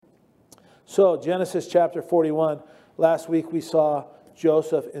So Genesis chapter 41, last week we saw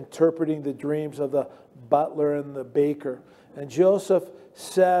Joseph interpreting the dreams of the butler and the baker. And Joseph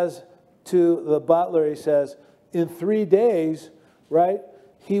says to the butler, he says, in 3 days, right,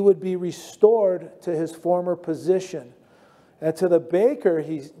 he would be restored to his former position. And to the baker,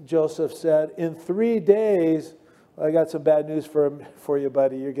 Joseph said, in 3 days, I got some bad news for you,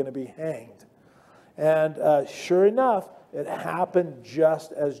 buddy. You're going to be hanged. And sure enough, it happened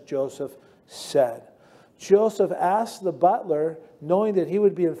just as Joseph said. Joseph asked the butler, knowing that he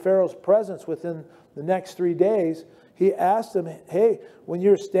would be in Pharaoh's presence within the next 3 days, he asked him, hey, when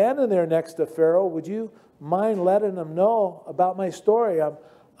you're standing there next to Pharaoh, would you mind letting him know about my story?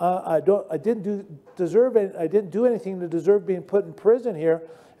 I didn't do anything to deserve being put in prison here,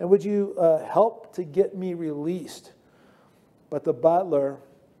 and would you help to get me released? But the butler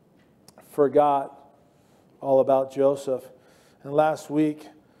forgot all about Joseph. And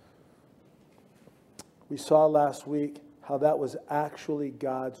we saw last week how that was actually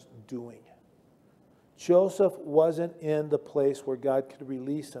God's doing. Joseph wasn't in the place where God could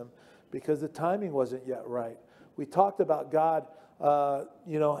release him because the timing wasn't yet right. We talked about God,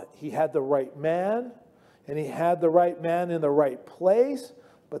 he had the right man, and he had the right man in the right place,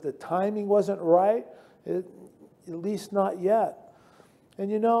 but the timing wasn't right, at least not yet.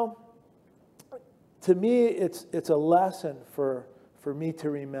 And to me, it's a lesson for me to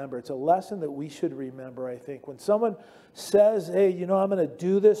remember. It's a lesson that we should remember, I think. When someone says, hey, I'm going to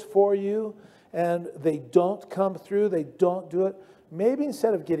do this for you, and they don't come through, they don't do it, maybe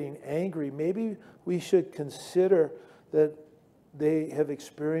instead of getting angry, maybe we should consider that they have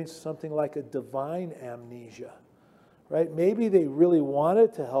experienced something like a divine amnesia, right? Maybe they really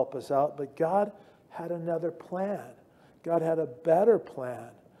wanted to help us out, but God had another plan. God had a better plan.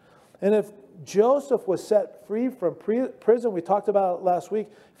 And if Joseph was set free from prison, we talked about it last week,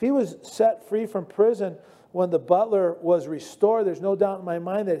 if he was set free from prison when the butler was restored, there's no doubt in my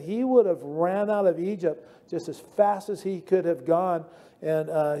mind that he would have ran out of Egypt just as fast as he could have gone,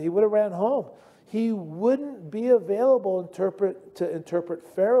 and he would have ran home. He wouldn't be available to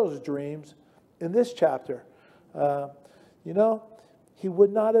interpret Pharaoh's dreams in this chapter. He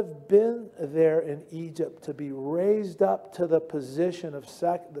would not have been there in Egypt to be raised up to the position of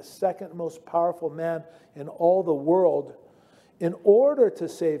the second most powerful man in all the world in order to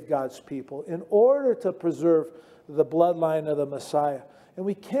save God's people, in order to preserve the bloodline of the Messiah. And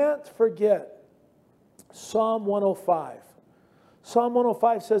we can't forget Psalm 105. Psalm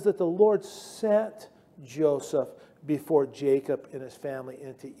 105 says that the Lord sent Joseph before Jacob and his family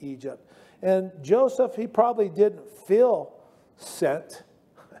into Egypt. And Joseph, he probably didn't feel sent.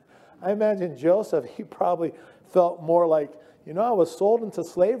 I imagine Joseph, he probably felt more like, I was sold into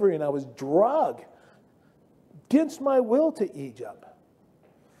slavery and I was drugged against my will to Egypt.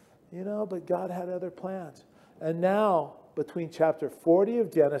 But God had other plans. And now, between chapter 40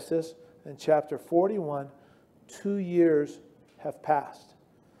 of Genesis and chapter 41, 2 years have passed.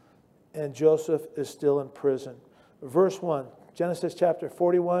 And Joseph is still in prison. Verse 1, Genesis chapter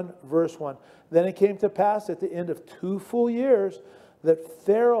 41, verse 1. Then it came to pass at the end of 2 full years that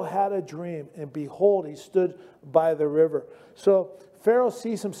Pharaoh had a dream, and behold, he stood by the river. So Pharaoh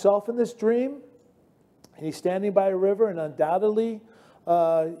sees himself in this dream, and he's standing by a river, and undoubtedly,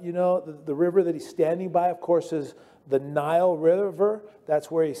 the river that he's standing by, of course, is the Nile River. That's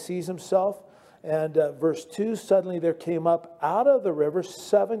where he sees himself. And verse 2, suddenly there came up out of the river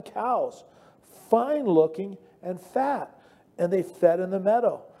 7 cows, fine looking and fat, and they fed in the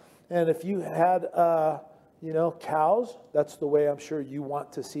meadow. And if you had, cows, that's the way I'm sure you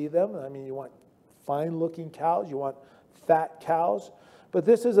want to see them. I mean, you want fine looking cows, you want fat cows. But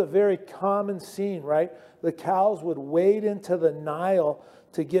this is a very common scene, right? The cows would wade into the Nile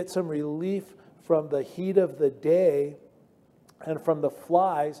to get some relief from the heat of the day and from the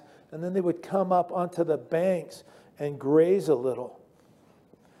flies, and then they would come up onto the banks and graze a little.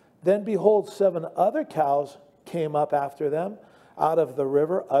 Then behold, 7 other cows came up after them out of the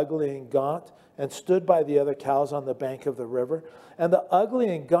river, ugly and gaunt, and stood by the other cows on the bank of the river. And the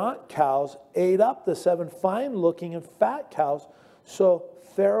ugly and gaunt cows ate up the 7 fine-looking and fat cows. So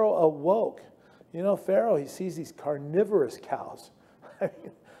Pharaoh awoke. Pharaoh, he sees these carnivorous cows.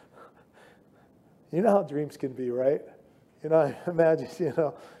 You know how dreams can be, right? I imagine,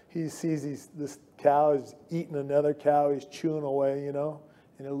 he sees this cow is eating another cow, he's chewing away,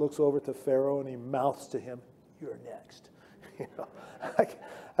 and it looks over to Pharaoh and he mouths to him, "You're next."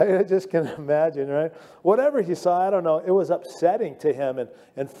 I just can imagine, right? Whatever he saw, I don't know, it was upsetting to him.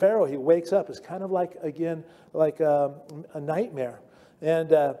 And Pharaoh, he wakes up. It's kind of like a nightmare.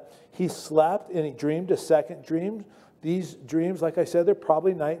 And he slept and he dreamed a second dream. These dreams, like I said, they're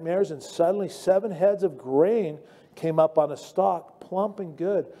probably nightmares. And suddenly 7 heads of grain came up on a stalk, plump and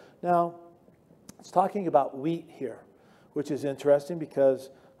good. Now, it's talking about wheat here, which is interesting because,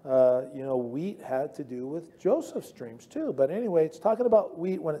 wheat had to do with Joseph's dreams too. But anyway, it's talking about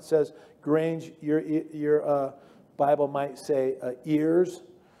wheat when it says grains. Your Bible might say ears,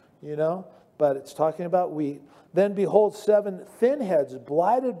 but it's talking about wheat. Then behold, 7 thin heads,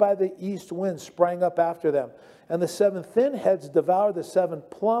 blighted by the east wind, sprang up after them. And the 7 thin heads devoured the 7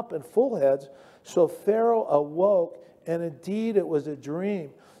 plump and full heads. So Pharaoh awoke, and indeed it was a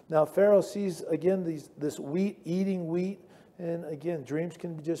dream. Now Pharaoh sees again this wheat, eating wheat. And again, dreams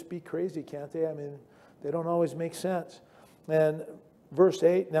can just be crazy, can't they? I mean, they don't always make sense. And verse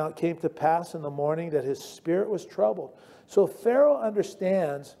 8, now it came to pass in the morning that his spirit was troubled. So Pharaoh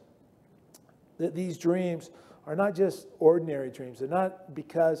understands that these dreams are not just ordinary dreams. They're not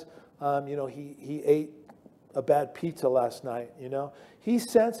because, he ate a bad pizza last night, He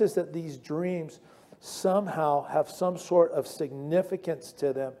senses that these dreams somehow have some sort of significance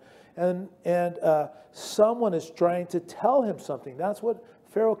to them. And someone is trying to tell him something. That's what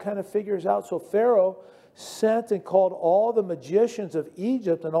Pharaoh kind of figures out. So Pharaoh sent and called all the magicians of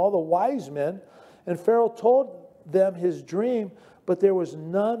Egypt and all the wise men. And Pharaoh told them his dream, but there was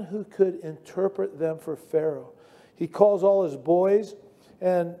none who could interpret them for Pharaoh. He calls all his boys,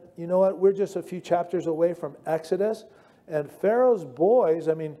 and you know what? We're just a few chapters away from Exodus. And Pharaoh's boys,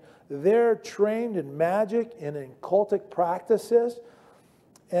 they're trained in magic and in cultic practices.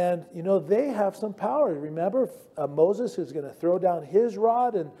 And, they have some power. Remember, Moses is going to throw down his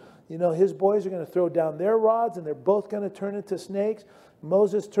rod, and, his boys are going to throw down their rods, and they're both going to turn into snakes.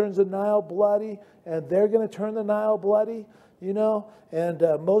 Moses turns the Nile bloody, and they're going to turn the Nile bloody, And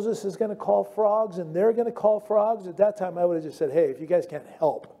Moses is going to call frogs, and they're going to call frogs. At that time, I would have just said, hey, if you guys can't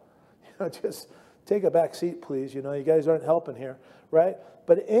help, just take a back seat, please. You guys aren't helping here, right?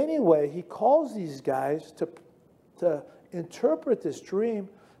 But anyway, he calls these guys to interpret this dream,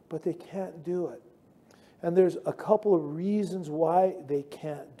 but they can't do it. And there's a couple of reasons why they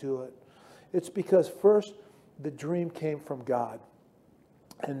can't do it. It's because first, the dream came from God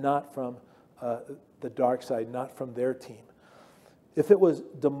and not from the dark side, not from their team. If it was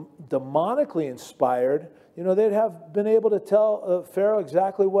demonically inspired, they'd have been able to tell Pharaoh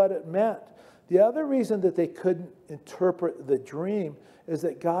exactly what it meant. The other reason that they couldn't interpret the dream is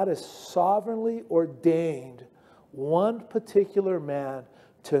that God has sovereignly ordained one particular man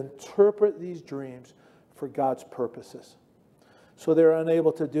to interpret these dreams for God's purposes. So they're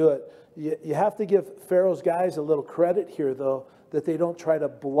unable to do it. You have to give Pharaoh's guys a little credit here, though, that they don't try to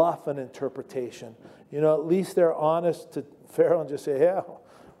bluff an interpretation. At least they're honest to Pharaoh and just say, yeah,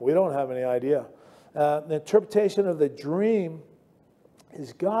 we don't have any idea. The interpretation of the dream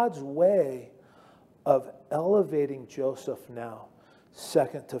is God's way of elevating Joseph now,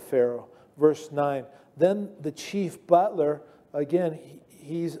 second to Pharaoh. Verse 9, then the chief butler, again,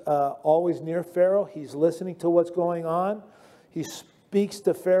 he's always near Pharaoh. He's listening to what's going on. He speaks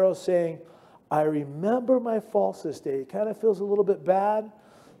to Pharaoh saying, I remember my faults this day. He kind of feels a little bit bad.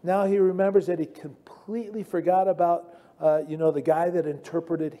 Now he remembers that he completely forgot about, the guy that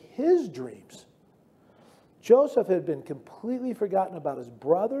interpreted his dreams. Joseph had been completely forgotten about his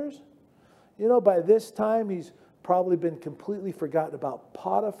brothers. By this time, he's probably been completely forgotten about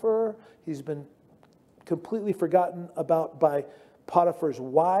Potiphar. He's been completely forgotten about by Potiphar's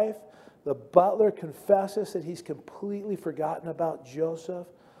wife. The butler confesses that he's completely forgotten about Joseph,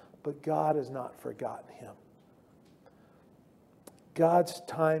 but God has not forgotten him. God's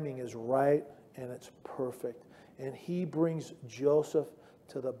timing is right and it's perfect. And he brings Joseph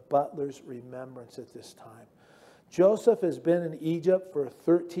to the butler's remembrance at this time. Joseph has been in Egypt for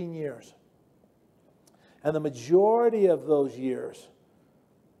 13 years. And the majority of those years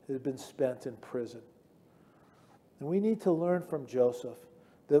had been spent in prison. And we need to learn from Joseph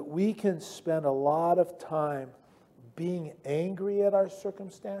that we can spend a lot of time being angry at our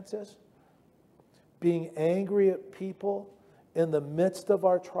circumstances, being angry at people in the midst of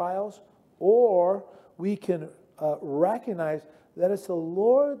our trials, or we can recognize that it's the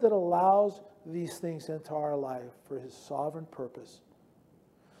Lord that allows these things into our life for his sovereign purpose.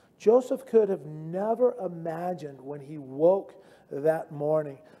 Joseph could have never imagined when he woke that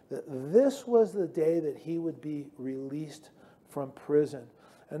morning that this was the day that he would be released from prison.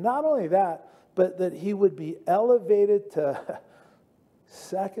 And not only that, but that he would be elevated to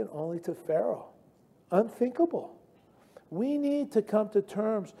second only to Pharaoh. Unthinkable. We need to come to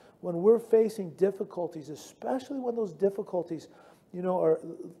terms when we're facing difficulties, especially when those difficulties, are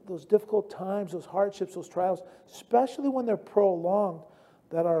those difficult times, those hardships, those trials, especially when they're prolonged,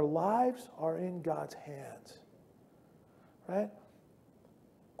 that our lives are in God's hands. right?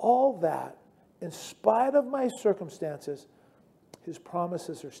 All that, in spite of my circumstances, his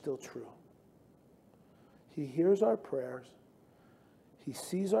promises are still true. He hears our prayers. He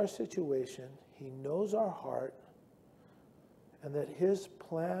sees our situation. He knows our heart. And that his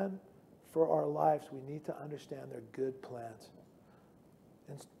plan for our lives, we need to understand they're good plans.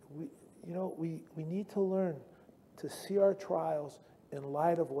 And we need to learn to see our trials in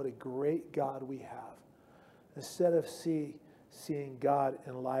light of what a great God we have, instead of seeing God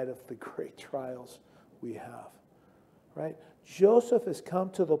in light of the great trials we have, right? Joseph has come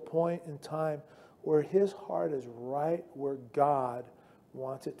to the point in time where his heart is right where God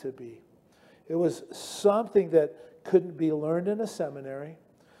wants it to be. It was something that couldn't be learned in a seminary.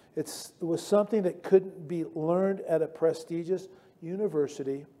 It was something that couldn't be learned at a prestigious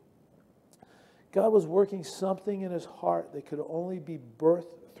university. God was working something in his heart that could only be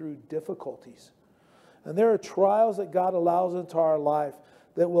birthed through difficulties. And there are trials that God allows into our life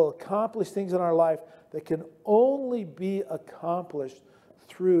that will accomplish things in our life that can only be accomplished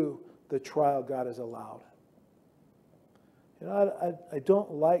through the trial God has allowed. You know, I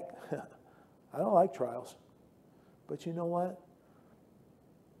don't like trials. But you know what?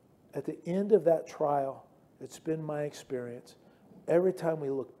 At the end of that trial, it's been my experience, every time we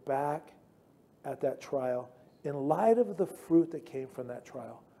look back at that trial, in light of the fruit that came from that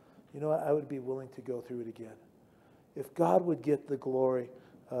trial, you know what? I would be willing to go through it again. If God would get the glory,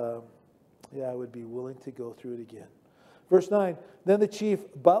 I would be willing to go through it again. Verse 9, then the chief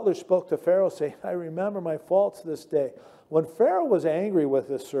butler spoke to Pharaoh, saying, I remember my faults this day. When Pharaoh was angry with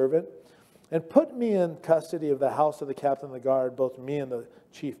his servant and put me in custody of the house of the captain of the guard, both me and the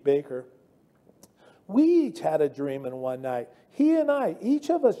chief baker, we each had a dream in one night. He and I, each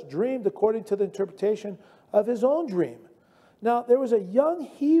of us dreamed according to the interpretation of his own dream. Now, there was a young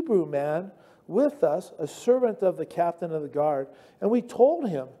Hebrew man with us, a servant of the captain of the guard, and we told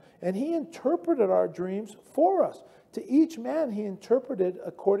him, and he interpreted our dreams for us. To each man he interpreted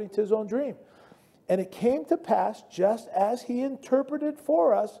according to his own dream. And it came to pass, just as he interpreted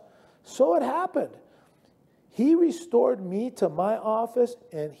for us, so it happened. He restored me to my office,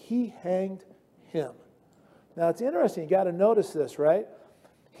 and he hanged him. Now, it's interesting. You got to notice this, right?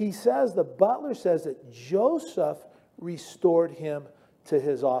 He says, the butler says that Joseph restored him to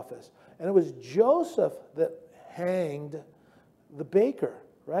his office. And it was Joseph that hanged the baker,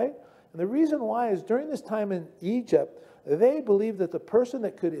 right? And the reason why is during this time in Egypt, they believed that the person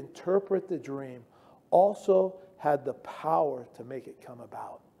that could interpret the dream also had the power to make it come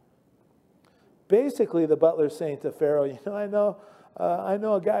about. Basically, the butler is saying to Pharaoh, I know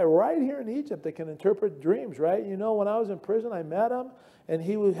a guy right here in Egypt that can interpret dreams, right? You know, when I was in prison, I met him, and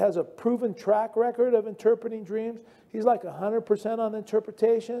he has a proven track record of interpreting dreams. He's like 100% on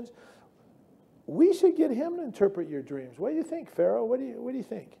interpretations. We should get him to interpret your dreams. What do you think, Pharaoh? What do you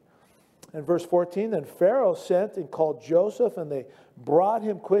think? In verse 14, then Pharaoh sent and called Joseph, and they brought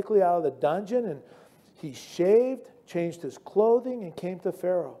him quickly out of the dungeon, and he shaved, changed his clothing, and came to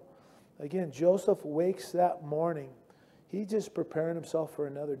Pharaoh. Again, Joseph wakes that morning. He's just preparing himself for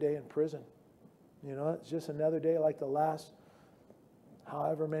another day in prison. You know, it's just another day like the last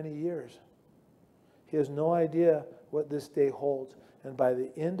however many years. He has no idea what this day holds. And by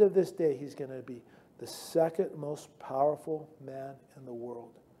the end of this day, he's going to be the second most powerful man in the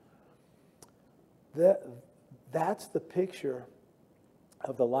world. That's the picture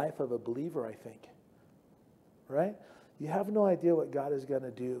of the life of a believer, I think. Right? You have no idea what God is going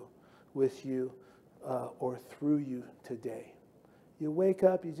to do with you or through you today. You wake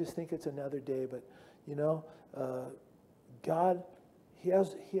up, you just think it's another day, but God, He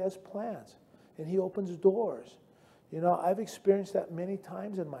has plans, and He opens doors. I've experienced that many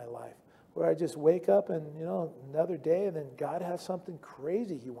times in my life, where I just wake up and another day, and then God has something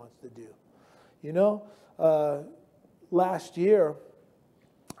crazy He wants to do. Last year,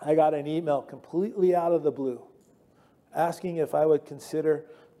 I got an email completely out of the blue, asking if I would consider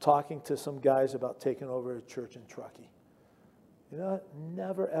talking to some guys about taking over a church in Truckee. It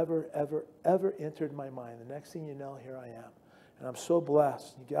never, ever, ever, ever entered my mind. The next thing you know, here I am. And I'm so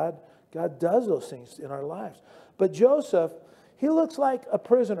blessed. God does those things in our lives. But Joseph, he looks like a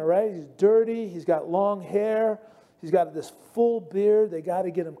prisoner, right? He's dirty. He's got long hair. He's got this full beard. They got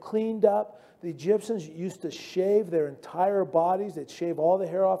to get him cleaned up. The Egyptians used to shave their entire bodies. They'd shave all the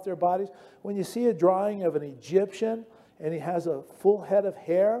hair off their bodies. When you see a drawing of an Egyptian and he has a full head of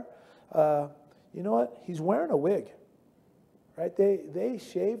hair, you know what? He's wearing a wig, right? They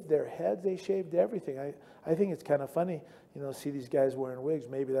shaved their heads. They shaved everything. I think it's kind of funny, see these guys wearing wigs.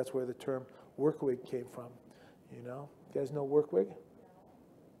 Maybe that's where the term work wig came from. You guys know work wig?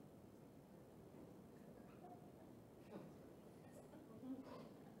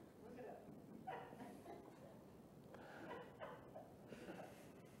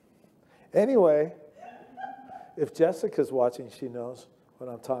 Anyway, if Jessica's watching, she knows what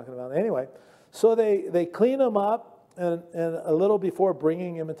I'm talking about. Anyway, so they clean him up, and a little before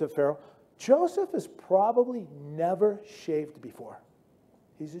bringing him into Pharaoh, Joseph has probably never shaved before.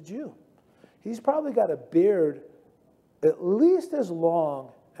 He's a Jew. He's probably got a beard at least as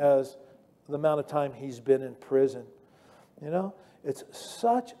long as the amount of time he's been in prison. You know, it's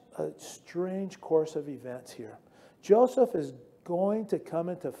such a strange course of events here. Joseph is going to come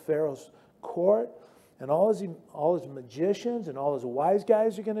into Pharaoh's court, and all his magicians and all his wise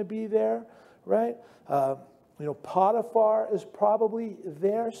guys are going to be there, right? Potiphar is probably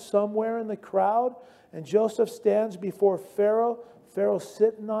there somewhere in the crowd, and Joseph stands before Pharaoh. Pharaoh's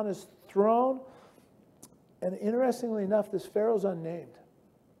sitting on his throne, and interestingly enough, this Pharaoh's unnamed.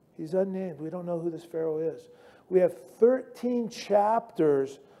 He's unnamed. We don't know who this Pharaoh is. We have 13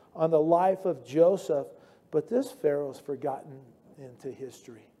 chapters on the life of Joseph, but this Pharaoh's forgotten into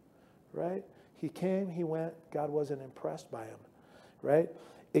history, right? He came, he went, God wasn't impressed by him, right?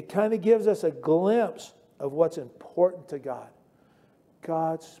 It kind of gives us a glimpse of what's important to God.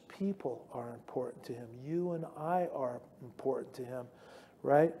 God's people are important to him. You and I are important to him,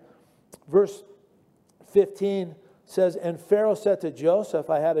 right? Verse 15 says, and Pharaoh said to Joseph,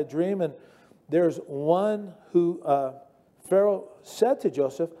 I had a dream, and there's one who, Pharaoh said to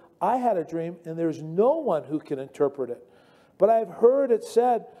Joseph, I had a dream, and there's no one who can interpret it. But I've heard it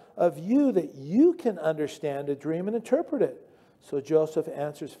said of you that you can understand a dream and interpret it. So Joseph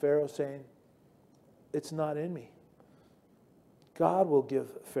answers Pharaoh, saying, it's not in me. God will give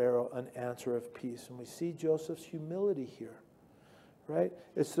Pharaoh an answer of peace. And we see Joseph's humility here, right?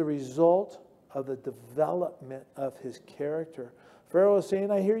 It's the result of the development of his character. Pharaoh is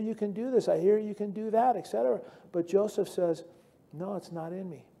saying, I hear you can do this. I hear you can do that, etc. But Joseph says, no, it's not in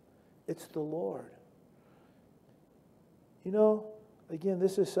me. It's the Lord. You know, again,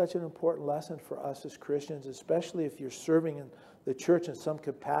 this is such an important lesson for us as Christians, especially if you're serving in the church in some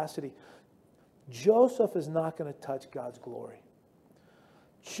capacity. Joseph is not going to touch God's glory.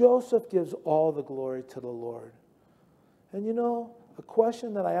 Joseph gives all the glory to the Lord. And you know, a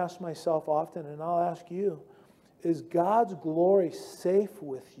question that I ask myself often, and I'll ask you, is God's glory safe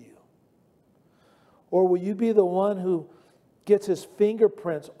with you? Or will you be the one who gets his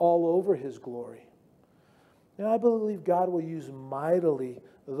fingerprints all over his glory? And I believe God will use mightily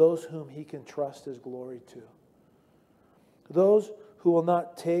those whom he can trust his glory to. Those who will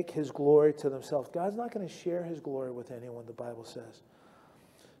not take his glory to themselves. God's not going to share his glory with anyone, the Bible says.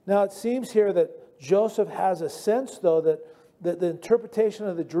 Now, it seems here that Joseph has a sense, though, that the interpretation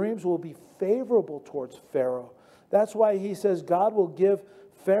of the dreams will be favorable towards Pharaoh. That's why he says God will give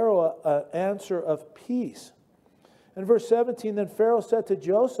Pharaoh an answer of peace. In verse 17, then Pharaoh said to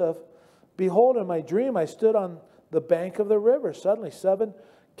Joseph, behold, in my dream I stood on the bank of the river. Suddenly 7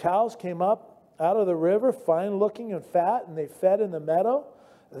 cows came up out of the river, fine looking and fat, and they fed in the meadow.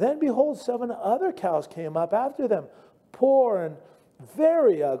 Then behold, 7 other cows came up after them, poor and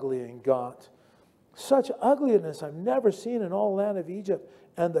very ugly and gaunt. Such ugliness I've never seen in all the land of Egypt.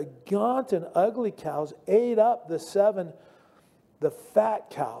 And the gaunt and ugly cows ate up the fat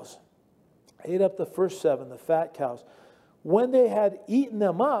cows. Ate up the first 7, the fat cows. When they had eaten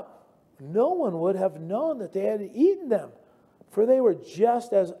them up, no one would have known that they had eaten them, for they were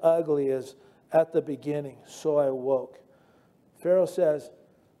just as ugly as at the beginning. So I woke. Pharaoh says,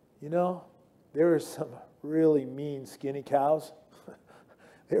 you know, there were some really mean, skinny cows.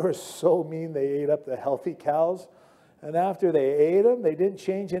 They were so mean they ate up the healthy cows. And after they ate them, they didn't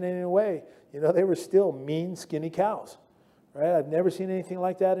change in any way. You know, they were still mean, skinny cows. Right? I've never seen anything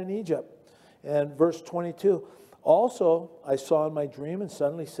like that in Egypt. And verse 22, also I saw in my dream, and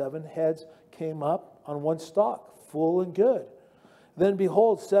suddenly 7 heads came up on one stalk, full and good. Then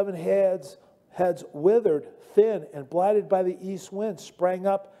behold, 7 heads withered, thin, and blighted by the east wind, sprang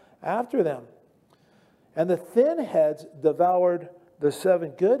up after them. And the thin heads devoured the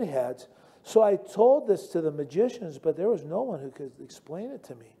 7 good heads. So I told this to the magicians, but there was no one who could explain it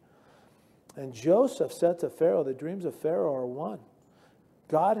to me. And Joseph said to Pharaoh, the dreams of Pharaoh are one.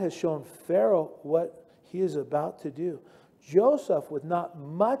 God has shown Pharaoh what he is about to do. Joseph, with not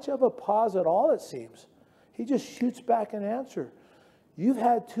much of a pause at all, it seems, he just shoots back an answer. You've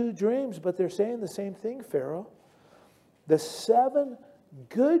had 2 dreams, but they're saying the same thing, Pharaoh. The 7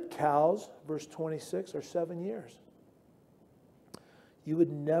 good cows, verse 26, are 7 years. You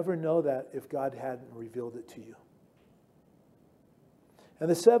would never know that if God hadn't revealed it to you. And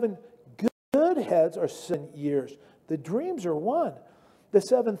the 7 good heads are 7 years. The dreams are 1. The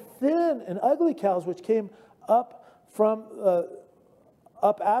 7 thin and ugly cows which came up from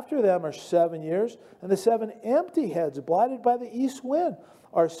Up after them are 7 years, and the 7 empty heads blighted by the east wind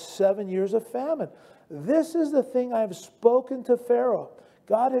are 7 years of famine. This is the thing I have spoken to Pharaoh.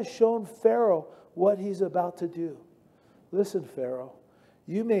 God has shown Pharaoh what he's about to do. Listen, Pharaoh,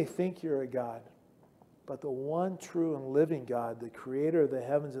 you may think you're a God, but the one true and living God, the creator of the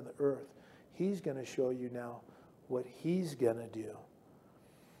heavens and the earth, he's going to show you now what he's going to do.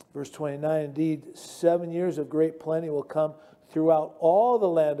 Verse 29, indeed, 7 years of great plenty will come throughout all the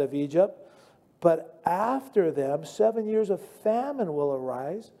land of Egypt, but after them 7 years of famine will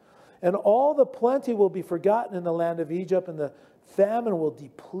arise, and all the plenty will be forgotten in the land of Egypt, and the famine will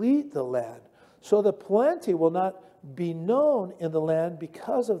deplete the land. So the plenty will not be known in the land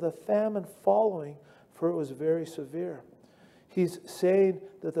because of the famine following, for it was very severe. He's saying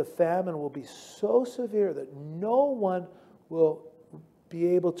that the famine will be so severe that no one will be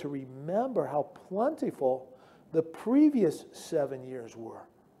able to remember how plentiful the previous 7 years were.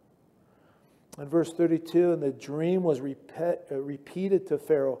 In verse 32, and the dream was repeated to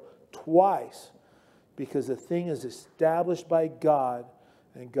Pharaoh twice, because the thing is established by God,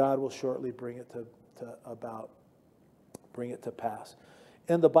 and God will shortly bring it to pass.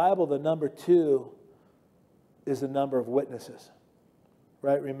 In the Bible, the number 2 is the number of witnesses.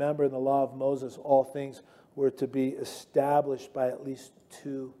 Right? Remember, in the law of Moses, all things were to be established by at least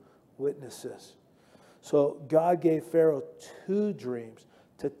 2 witnesses. So God gave Pharaoh 2 dreams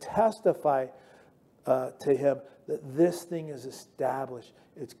to testify to him that this thing is established.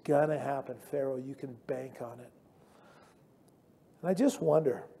 It's going to happen, Pharaoh. You can bank on it. And I just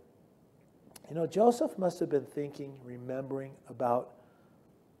wonder, Joseph must have been thinking, remembering about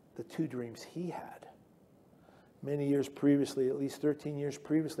the 2 dreams he had many years previously, at least 13 years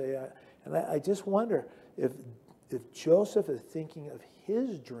previously. And I just wonder if Joseph is thinking of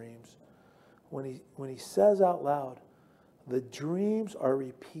his dreams when he says out loud, the dreams are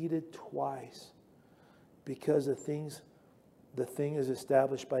repeated twice because the thing is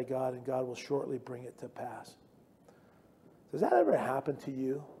established by God, and God will shortly bring it to pass. Does that ever happen to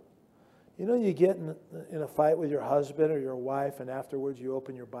you? You get in a fight with your husband or your wife, and afterwards you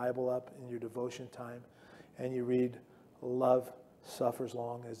open your Bible up in your devotion time, and you read, love suffers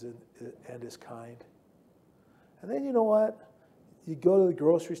long and is kind. And then you know what? You go to the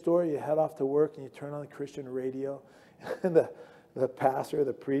grocery store, you head off to work, and you turn on the Christian radio, and the pastor,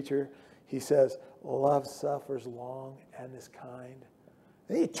 the preacher, he says, love suffers long and is kind.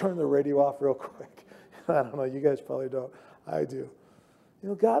 And you turn the radio off real quick. I don't know, you guys probably don't. I do.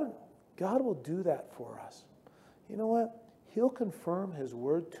 God will do that for us. You know what? He'll confirm his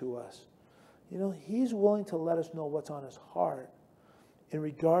word to us. He's willing to let us know what's on his heart in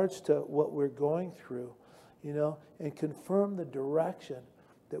regards to what we're going through, and confirm the direction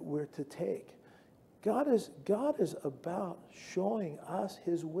that we're to take. God is about showing us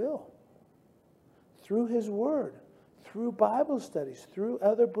his will through his word, through Bible studies, through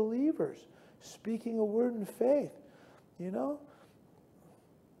other believers, speaking a word in faith.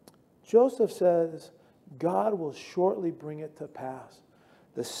 Joseph says, God will shortly bring it to pass.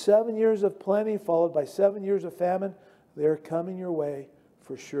 The 7 years of plenty followed by 7 years of famine, they're coming your way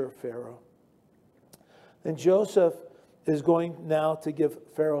for sure, Pharaoh. And Joseph is going now to give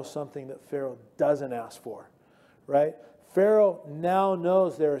Pharaoh something that Pharaoh doesn't ask for, right? Pharaoh now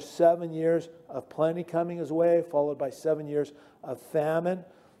knows there are 7 years of plenty coming his way, followed by 7 years of famine.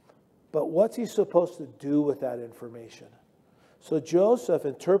 But what's he supposed to do with that information? So Joseph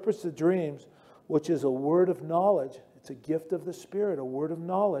interprets the dreams, which is a word of knowledge. It's a gift of the Spirit, a word of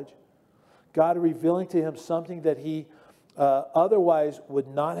knowledge. God revealing to him something that he otherwise would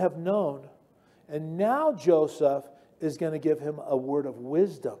not have known. And now Joseph is going to give him a word of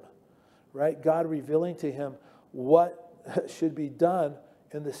wisdom, right? God revealing to him what should be done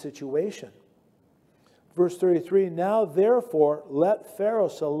in the situation. Verse 33, now therefore let Pharaoh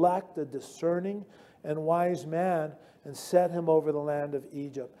select a discerning and wise man and set him over the land of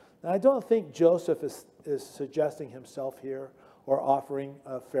Egypt. Now I don't think Joseph is suggesting himself here or offering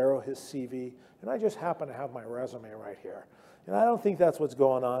Pharaoh his CV. And I just happen to have my resume right here. And I don't think that's what's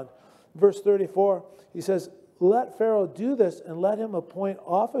going on. Verse 34, he says, let Pharaoh do this and let him appoint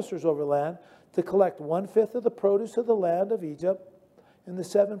officers over land to collect 1/5 of the produce of the land of Egypt in the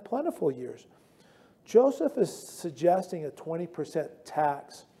 7 plentiful years. Joseph is suggesting a 20%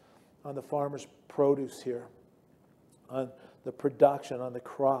 tax on the farmer's produce here, on the production, on the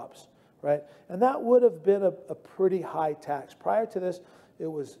crops, right? And that would have been a pretty high tax. Prior to this, it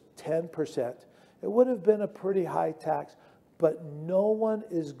was 10%. It would have been a pretty high tax, but no one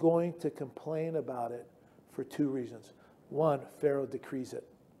is going to complain about it for 2 reasons. One, Pharaoh decrees it,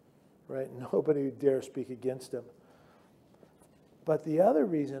 right? Nobody dare speak against him. But the other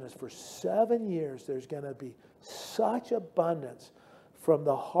reason is for 7 years, there's going to be such abundance from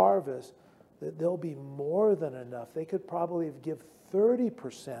the harvest that there'll be more than enough. They could probably give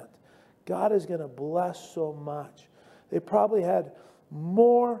 30%. God is going to bless so much. They probably had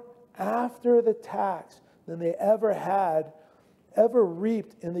more after the tax than they ever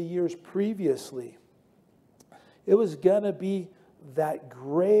reaped in the years previously. It was going to be that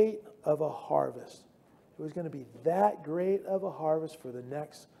great of a harvest. It was going to be that great of a harvest for the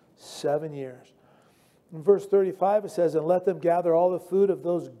next 7 years. In verse 35 it says, and let them gather all the food of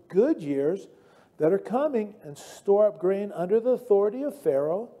those good years that are coming and store up grain under the authority of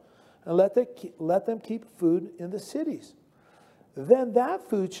Pharaoh, and let them keep food in the cities. Then that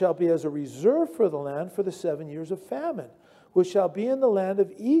food shall be as a reserve for the land for the 7 years of famine, which shall be in the land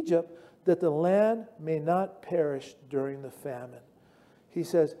of Egypt, that the land may not perish during the famine. He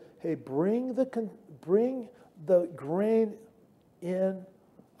says, hey, bring the grain in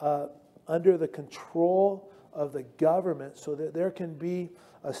under the control of the government so that there can be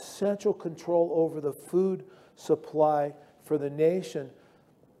a central control over the food supply for the nation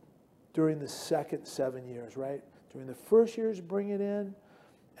during the second 7 years, right? During the first years, bring it in,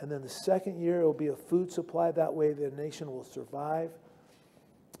 and then the second year, it will be a food supply. That way, the nation will survive.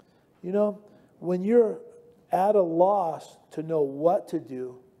 You know, when you're at a loss to know what to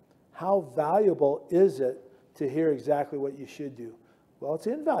do, how valuable is it to hear exactly what you should do? Well, it's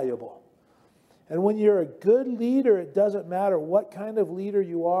invaluable. And when you're a good leader, it doesn't matter what kind of leader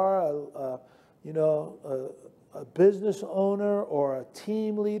you are, a business owner or a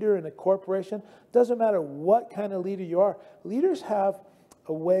team leader in a corporation. It doesn't matter what kind of leader you are. Leaders have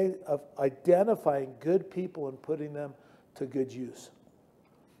a way of identifying good people and putting them to good use.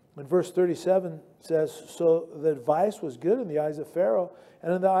 And verse 37 says, so the advice was good in the eyes of Pharaoh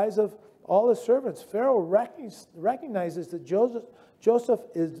and in the eyes of all his servants. Pharaoh recognizes that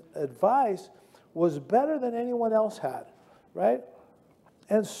Joseph's advice was better than anyone else had, right?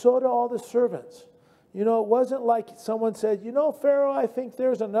 And so do all the servants. You know, it wasn't like someone said, you know, Pharaoh, I think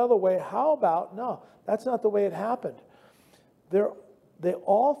there's another way. How about? No, that's not the way it happened. They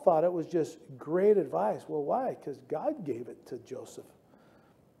all thought it was just great advice. Well, why? Because God gave it to Joseph.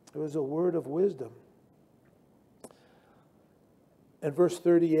 It was a word of wisdom. In verse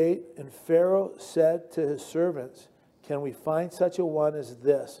 38, and Pharaoh said to his servants, can we find such a one as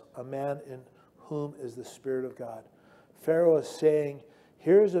this, a man in whom is the Spirit of God? Pharaoh is saying,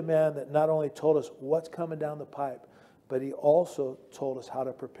 here's a man that not only told us what's coming down the pipe, but he also told us how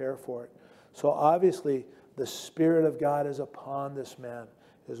to prepare for it. So obviously, the Spirit of God is upon this man,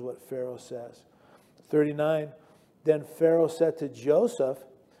 is what Pharaoh says. 39, then Pharaoh said to Joseph,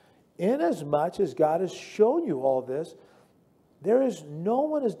 inasmuch as God has shown you all this, there is no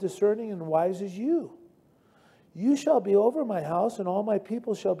one as discerning and wise as you. You shall be over my house, and all my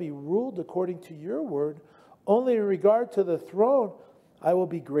people shall be ruled according to your word. Only in regard to the throne, I will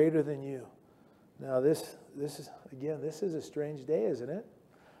be greater than you. Now this is a strange day, isn't it?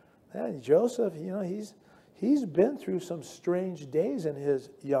 Man, Joseph, you know, he's been through some strange days in his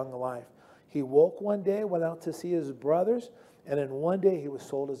young life. He woke one day, went out to see his brothers, and in one day he was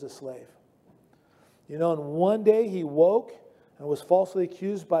sold as a slave. You know, in one day he woke and was falsely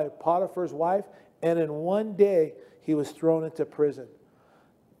accused by Potiphar's wife, and in one day he was thrown into prison.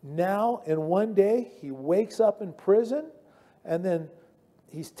 Now, in one day, he wakes up in prison, and then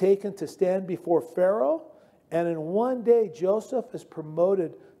he's taken to stand before Pharaoh, and in one day Joseph is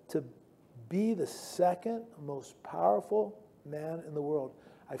promoted to be the second most powerful man in the world.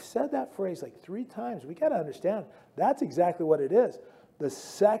 I've said that phrase like 3 times. We got to understand that's exactly what it is. The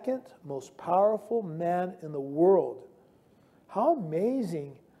second most powerful man in the world. How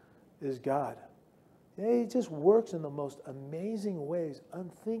amazing is God? Yeah, he just works in the most amazing ways,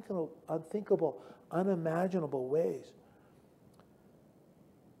 unthinkable, unimaginable ways.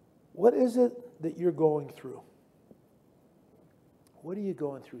 What is it that you're going through? What are you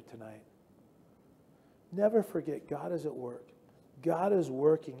going through tonight? Never forget, God is at work. God is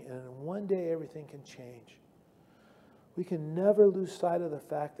working, and one day everything can change. We can never lose sight of the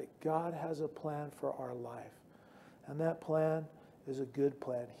fact that God has a plan for our life. And that plan is a good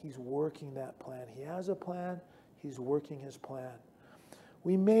plan. He's working that plan. He has a plan. He's working his plan.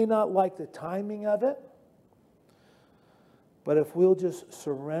 We may not like the timing of it, but if we'll just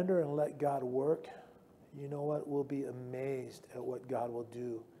surrender and let God work, you know what? We'll be amazed at what God will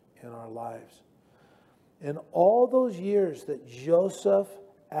do in our lives. In all those years that Joseph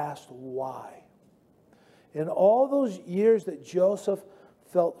asked why, in all those years that Joseph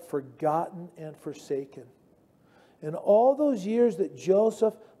felt forgotten and forsaken, in all those years that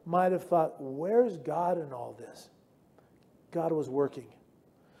Joseph might have thought, where's God in all this? God was working.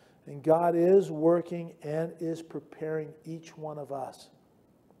 And God is working and is preparing each one of us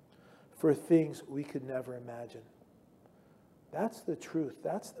for things we could never imagine. That's the truth.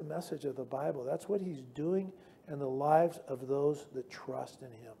 That's the message of the Bible. That's what he's doing in the lives of those that trust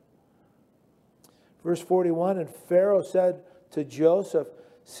in him. Verse 41, and Pharaoh said to Joseph,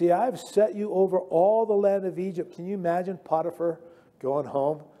 see, I've set you over all the land of Egypt. Can you imagine Potiphar going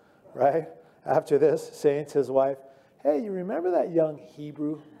home, right, after this, saying to his wife, hey, you remember that young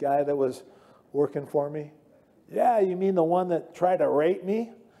Hebrew guy that was working for me? Yeah, you mean the one that tried to rape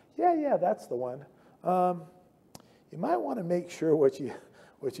me? Yeah, that's the one. You might want to make sure what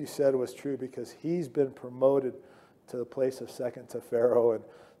you said was true, because he's been promoted to the place of second to Pharaoh, and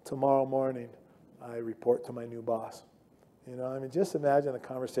tomorrow morning I report to my new boss. You know, I mean, just imagine the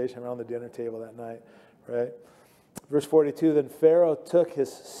conversation around the dinner table that night, right? Verse 42, then Pharaoh took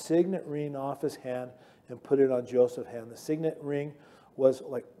his signet ring off his hand and put it on Joseph's hand. The signet ring was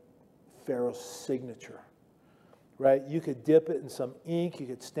like Pharaoh's signature, right? You could dip it in some ink, you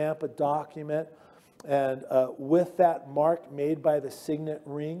could stamp a document, and with that mark made by the signet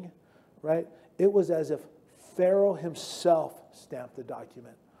ring, right, it was as if Pharaoh himself stamped the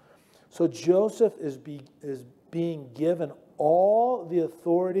document. So Joseph is being given all the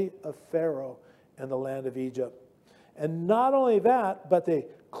authority of Pharaoh in the land of Egypt. And not only that, but they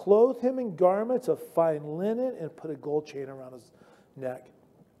clothed him in garments of fine linen and put a gold chain around his neck.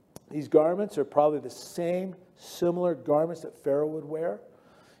 These garments are probably the same similar garments that Pharaoh would wear.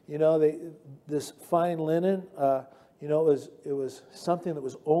 You know, this fine linen, it was something that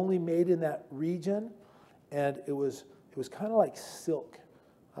was only made in that region, and it was kind of like silk.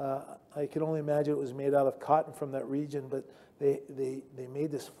 I can only imagine it was made out of cotton from that region, but they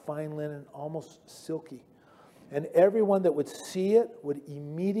made this fine linen almost silky. And everyone that would see it would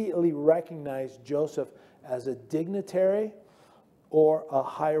immediately recognize Joseph as a dignitary or a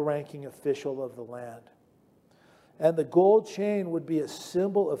high-ranking official of the land. And the gold chain would be a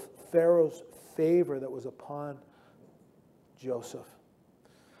symbol of Pharaoh's favor that was upon Joseph.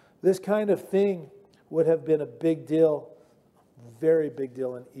 This kind of thing would have been a big deal, very big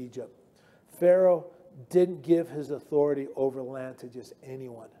deal in Egypt. Pharaoh didn't give his authority over land to just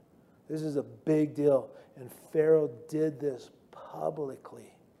anyone. This is a big deal. And Pharaoh did this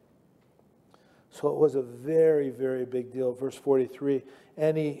publicly. So it was a very, very big deal. Verse 43,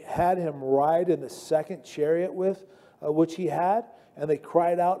 and he had him ride in the second chariot with which he had, and they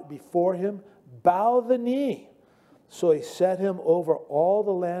cried out before him, bow the knee. So he set him over all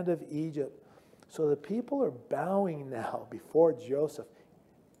the land of Egypt. So the people are bowing now before Joseph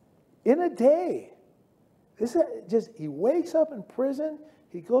in a day. This is just, he wakes up in prison,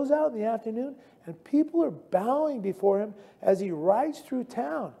 he goes out in the afternoon, and people are bowing before him as he rides through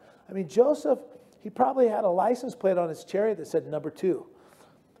town. I mean, Joseph, he probably had a license plate on his chariot that said number 2.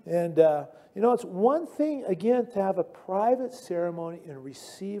 And, it's one thing, again, to have a private ceremony and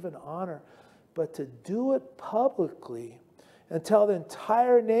receive an honor, but to do it publicly and tell the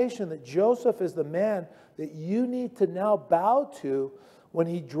entire nation that Joseph is the man that you need to now bow to when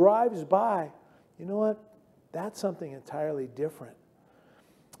he drives by, you know what? That's something entirely different.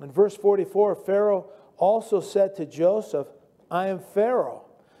 In verse 44, Pharaoh also said to Joseph, I am Pharaoh,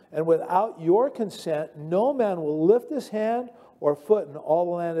 and without your consent, no man will lift his hand or foot in all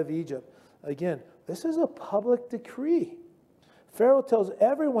the land of Egypt. Again, this is a public decree. Pharaoh tells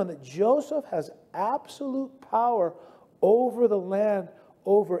everyone that Joseph has absolute power over the land,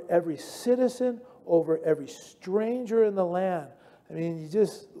 over every citizen, over every stranger in the land. I mean,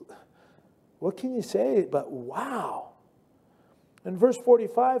 what can you say but wow? In verse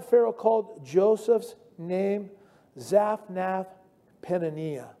 45, Pharaoh called Joseph's name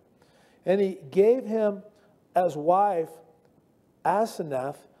Zaphnath-Paneah. And he gave him as wife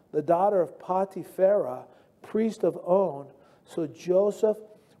Asenath, the daughter of Potipharah, priest of On. So Joseph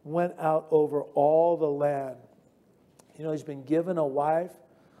went out over all the land. You know, he's been given a wife,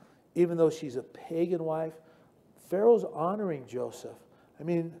 even though she's a pagan wife. Pharaoh's honoring Joseph. I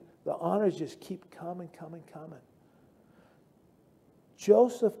mean, the honors just keep coming.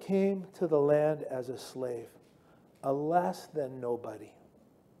 Joseph came to the land as a slave, a less than nobody.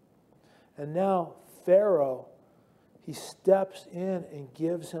 And now Pharaoh, he steps in and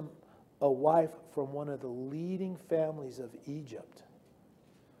gives him a wife from one of the leading families of Egypt.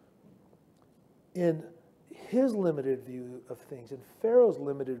 In his limited view of things, in Pharaoh's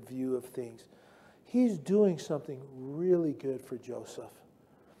limited view of things, he's doing something really good for Joseph.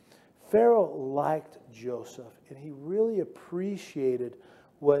 Pharaoh liked Joseph, and he really appreciated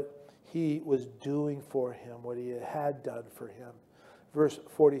what he was doing for him, what he had done for him. Verse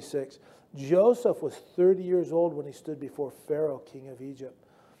 46, Joseph was 30 years old when he stood before Pharaoh, king of Egypt.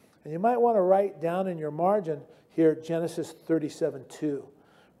 And you might want to write down in your margin here Genesis 37:2,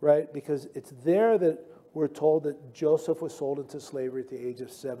 right? Because it's there that we're told that Joseph was sold into slavery at the age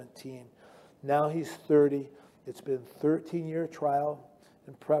of 17. Now he's 30. It's been a 13-year trial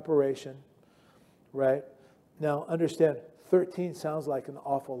and preparation, right? Now understand, 13 sounds like an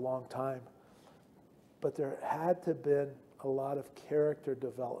awful long time. But there had to have been a lot of character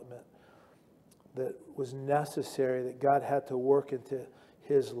development that was necessary, that God had to work into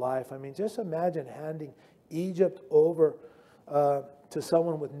his life. I mean, just imagine handing Egypt over to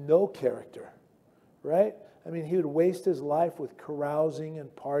someone with no character, right? I mean, he would waste his life with carousing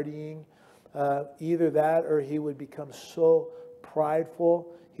and partying. Either that or he would become so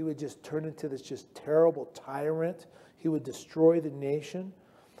prideful, he would just turn into this just terrible tyrant. He would destroy the nation.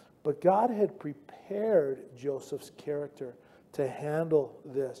 But God had prepared Joseph's character to handle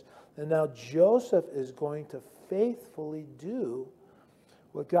this. And now Joseph is going to faithfully do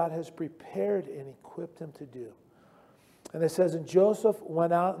what God has prepared and equipped him to do. And it says, and Joseph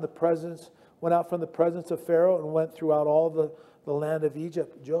went out from the presence of Pharaoh and went throughout all the land of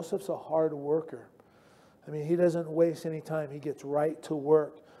Egypt. Joseph's a hard worker. I mean, he doesn't waste any time. He gets right to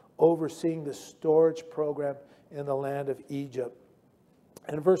work overseeing the storage program in the land of Egypt.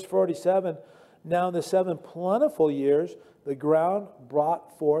 And in verse 47, now in the 7 plentiful years, the ground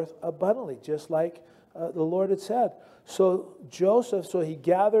brought forth abundantly, just like the Lord had said. So he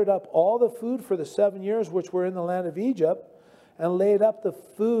gathered up all the food for the 7 years which were in the land of Egypt, and laid up the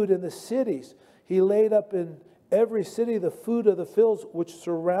food in the cities. He laid up in every city the food of the fields which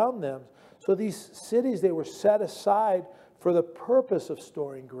surround them. So these cities, they were set aside for the purpose of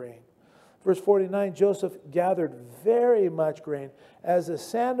storing grain. Verse 49, Joseph gathered very much grain, as the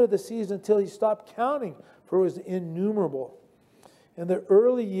sand of the seas, until he stopped counting, for it was innumerable. In the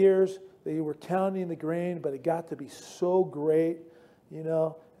early years, they were counting the grain, but it got to be so great,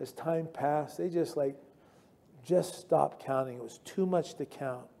 as time passed, they just stopped counting. It was too much to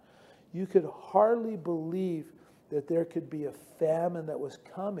count. You could hardly believe that there could be a famine that was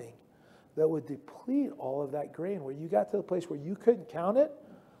coming that would deplete all of that grain, where you got to the place where you couldn't count it.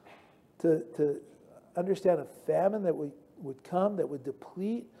 To understand a famine that would come, that would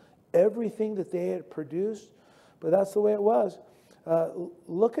deplete everything that they had produced. But that's the way it was.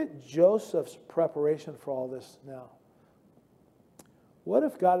 Look at Joseph's preparation for all this now. What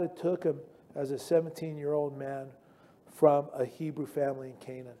if God had took him as a 17-year-old man from a Hebrew family in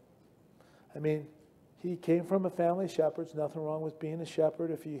Canaan? I mean, he came from a family of shepherds. Nothing wrong with being a shepherd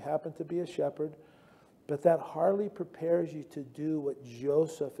if you happen to be a shepherd. But that hardly prepares you to do what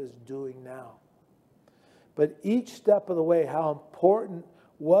Joseph is doing now. But each step of the way, how important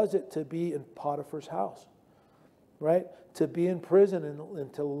was it to be in Potiphar's house, right? To be in prison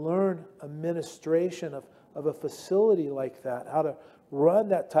and to learn administration of a facility like that, how to run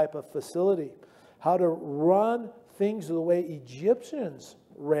that type of facility, how to run things the way Egyptians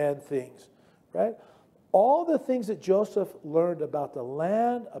ran things, right? All the things that Joseph learned about the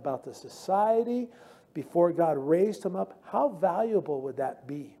land, about the society, before God raised him up, how valuable would that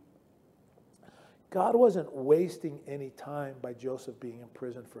be? God wasn't wasting any time by Joseph being in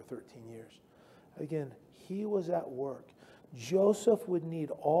prison for 13 years. Again, he was at work. Joseph would need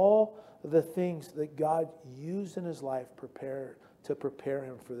all the things that God used in his life to prepare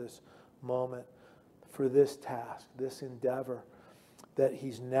him for this moment, for this task, this endeavor that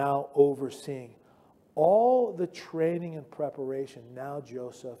he's now overseeing. All the training and preparation now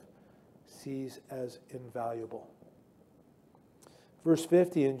Joseph sees as invaluable. Verse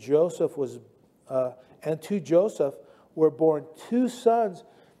 50, and to Joseph were born 2 sons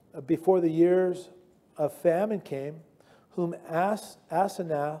before the years of famine came, whom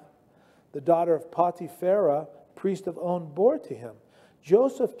Asenath, the daughter of Potipharah, priest of On, bore to him.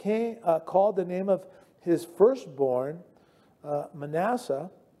 Joseph called the name of his firstborn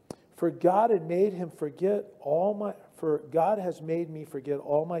Manasseh, for God has made me forget all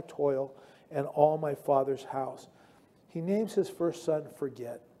my toil and all my father's house. He names his first son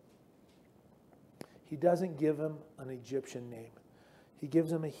Forget. He doesn't give him an Egyptian name. He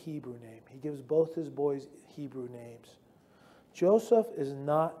gives him a Hebrew name. He gives both his boys Hebrew names. Joseph is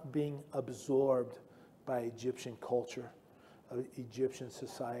not being absorbed by Egyptian culture, Egyptian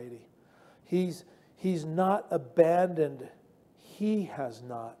society. He's not abandoned. He has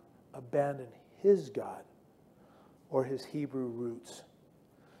not abandoned his God or his Hebrew roots.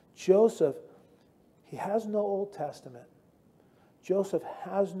 Joseph, he has no Old Testament. Joseph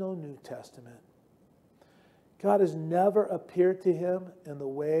has no New Testament. God has never appeared to him in the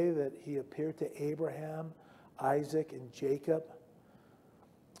way that he appeared to Abraham, Isaac, and Jacob.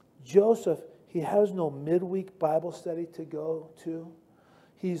 Joseph, he has no midweek Bible study to go to.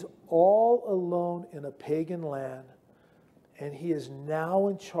 He's all alone in a pagan land, and he is now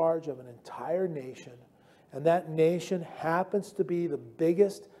in charge of an entire nation. And that nation happens to be the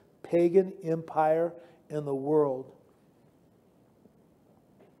biggest pagan empire in the world.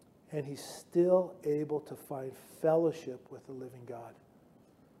 And he's still able to find fellowship with the living God.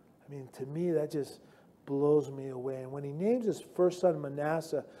 I mean, to me, that just blows me away. And when he names his first son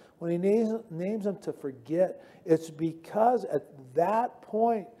Manasseh, when he names him to forget, it's because at that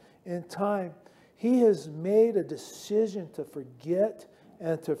point in time, he has made a decision to forget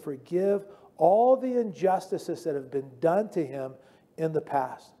and to forgive all the injustices that have been done to him in the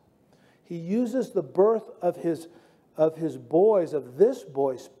past. He uses the birth of his boys, of this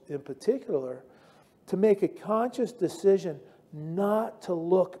boy in particular, to make a conscious decision not to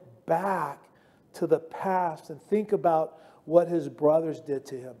look back to the past and think about what his brothers did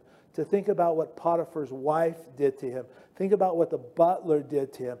to him, to think about what Potiphar's wife did to him, think about what the butler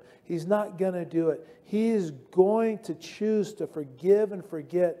did to him. He's not going to do it. He's going to choose to forgive and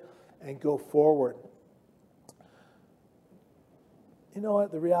forget and go forward. You know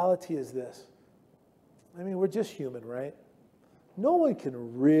what? The reality is this. I mean, we're just human, right? No one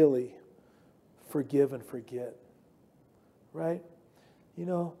can really forgive and forget, right? You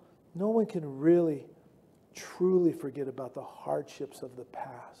know, no one can really, truly forget about the hardships of the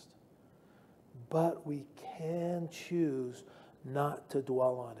past. But we can choose not to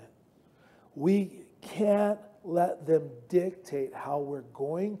dwell on it. We can't let them dictate how we're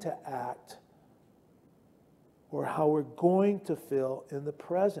going to act or how we're going to feel in the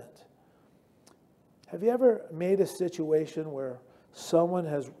present. Have you ever made a situation where someone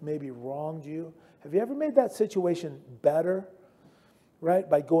has maybe wronged you? Have you ever made that situation better, right?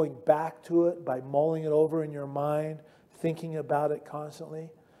 By going back to it, by mulling it over in your mind, thinking about it constantly?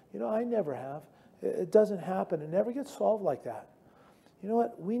 You know, I never have. It doesn't happen. It never gets solved like that. You know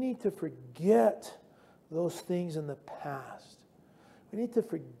what? We need to forget those things in the past. We need to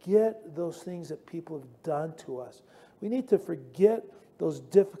forget those things that people have done to us. We need to forget those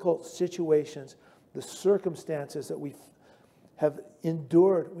difficult situations, the circumstances that we have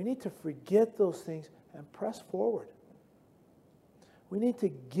endured. We need to forget those things and press forward. We need to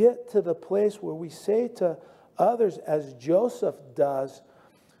get to the place where we say to others, as Joseph does,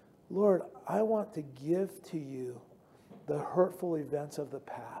 Lord, I want to give to you the hurtful events of the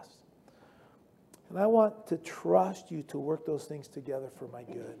past. And I want to trust you to work those things together for my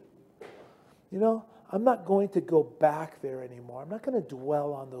good. You know, I'm not going to go back there anymore. I'm not going to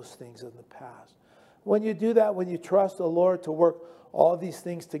dwell on those things in the past. When you do that, when you trust the Lord to work all these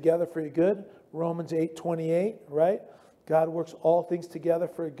things together for your good, Romans 8:28, right? God works all things together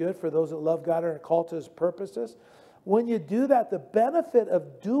for good for those that love God and are called to his purposes. When you do that, the benefit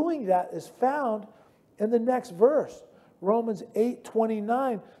of doing that is found in the next verse. Romans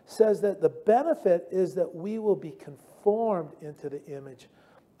 8:29 says that the benefit is that we will be conformed into the image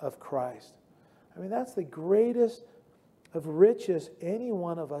of Christ. I mean, that's the greatest of riches any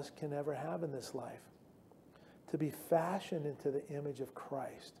one of us can ever have in this life, to be fashioned into the image of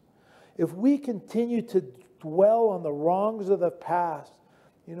Christ. If we continue to dwell on the wrongs of the past,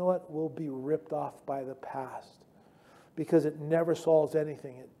 you know what? We'll be ripped off by the past because it never solves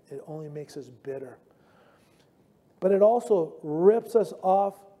anything. It only makes us bitter. But it also rips us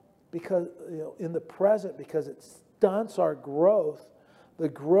off because, you know, in the present, because it stunts our growth, the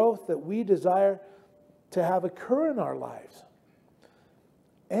growth that we desire to have occur in our lives.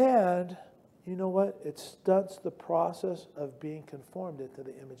 And you know what? It stunts the process of being conformed into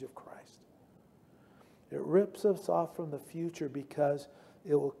the image of Christ. It rips us off from the future because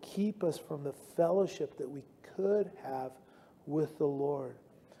it will keep us from the fellowship that we could have with the Lord.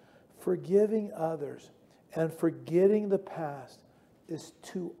 Forgiving others and forgetting the past is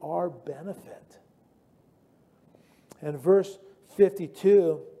to our benefit. And verse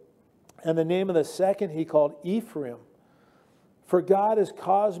 52, and the name of the second he called Ephraim. For God has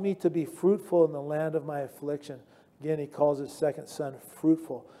caused me to be fruitful in the land of my affliction. Again, he calls his second son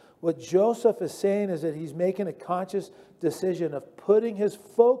fruitful. What Joseph is saying is that he's making a conscious decision of putting his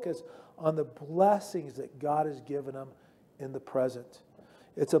focus on the blessings that God has given him in the present.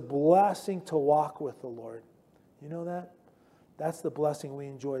 It's a blessing to walk with the Lord. You know that? That's the blessing we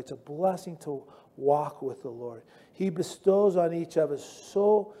enjoy. It's a blessing to walk with the Lord. He bestows on each of us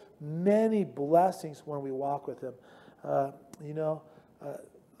so many blessings when we walk with him. The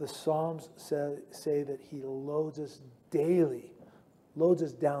Psalms say that he loads us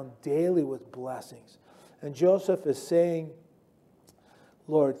down daily with blessings. And Joseph is saying,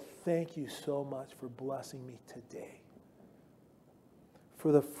 Lord, thank you so much for blessing me today.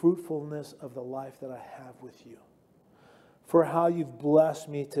 for the fruitfulness of the life that I have with you, for how you've blessed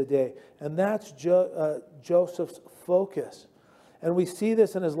me today. And that's Joseph's focus. And we see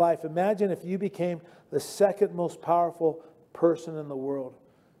this in his life. Imagine if you became the second most powerful person in the world.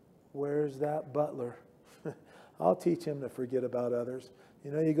 Where's that butler? I'll teach him to forget about others. You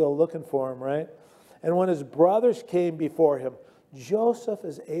know, you go looking for him, right? And when his brothers came before him, Joseph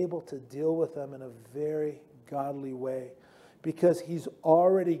is able to deal with them in a very godly way because he's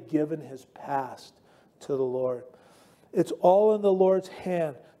already given his past to the Lord. It's all in the Lord's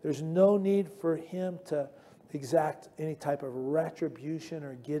hand. There's no need for him to exact any type of retribution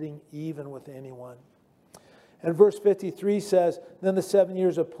or getting even with anyone. And verse 53 says, then the 7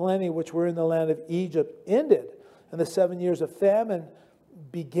 years of plenty which were in the land of Egypt ended, and the 7 years of famine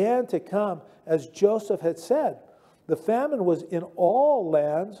began to come, as Joseph had said. The famine was in all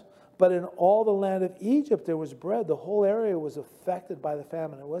lands, but in all the land of Egypt there was bread. The whole area was affected by the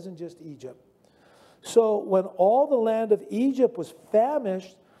famine. It wasn't just Egypt. So when all the land of Egypt was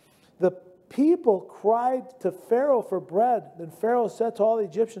famished, the people cried to Pharaoh for bread. Then Pharaoh said to all the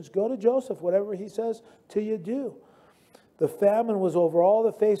Egyptians, go to Joseph, whatever he says to you do. The famine was over all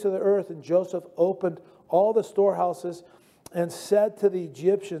the face of the earth, and Joseph opened all the storehouses and said to the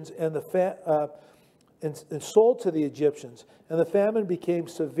Egyptians and sold to the Egyptians. And the famine became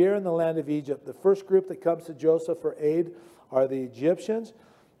severe in the land of Egypt. The first group that comes to Joseph for aid are the Egyptians.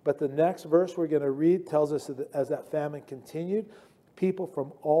 But the next verse we're going to read tells us that as that famine continued, people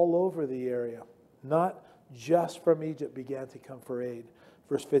from all over the area, not just from Egypt, began to come for aid.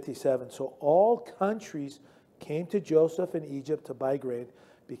 Verse 57, so all countries came to Joseph in Egypt to buy grain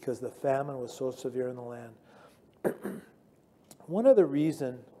because the famine was so severe in the land. One of the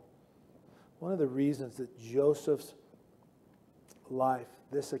reasons that Joseph's life,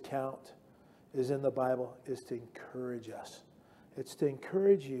 this account, is in the Bible is to encourage us. It's to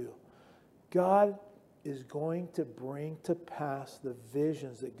encourage you. God is going to bring to pass the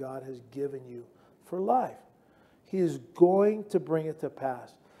visions that God has given you for life. He is going to bring it to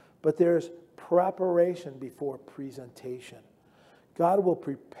pass. But there's preparation before presentation. God will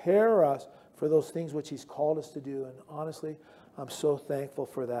prepare us for those things which He's called us to do. And honestly, I'm so thankful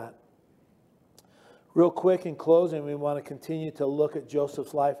for that. Real quick in closing, we want to continue to look at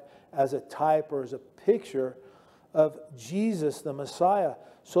Joseph's life as a type or as a picture of Jesus, the Messiah.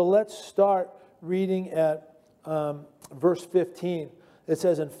 So let's start reading at verse 15. It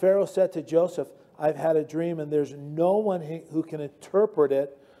says, and Pharaoh said to Joseph, I've had a dream, and there's no one who can interpret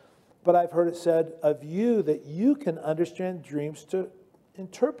it, but I've heard it said of you that you can understand dreams to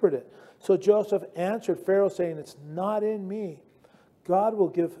interpret it. So Joseph answered Pharaoh, saying, it's not in me. God will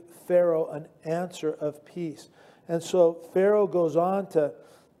give Pharaoh an answer of peace. And so Pharaoh goes on to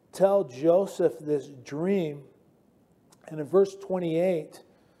tell Joseph this dream. And in verse 28,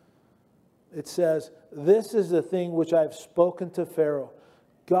 it says, this is the thing which I've spoken to Pharaoh.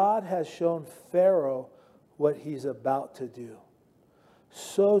 God has shown Pharaoh what he's about to do.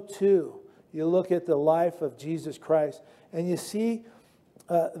 So too, you look at the life of Jesus Christ, and you see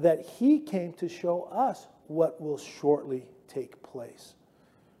that he came to show us what will shortly take place.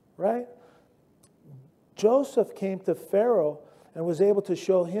 Right? Joseph came to Pharaoh and was able to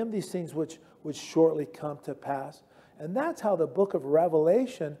show him these things which would shortly come to pass. And that's how the book of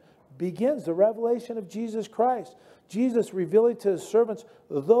Revelation begins, the revelation of Jesus Christ. Jesus revealing to his servants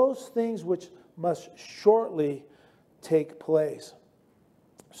those things which must shortly take place.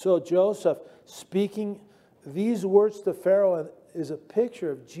 So Joseph speaking these words to Pharaoh is a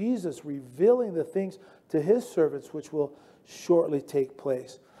picture of Jesus revealing the things to his servants which will shortly take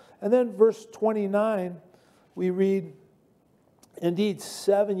place. And then verse 29, we read, indeed,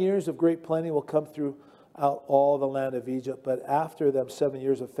 7 years of great plenty will come throughout all the land of Egypt, but after them 7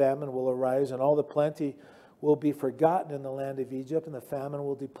 years of famine will arise, and all the plenty will be forgotten in the land of Egypt, and the famine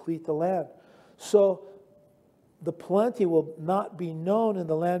will deplete the land. So the plenty will not be known in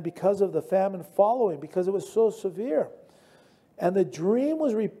the land because of the famine following, because it was so severe. And the dream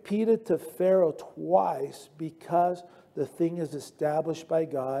was repeated to Pharaoh twice because the thing is established by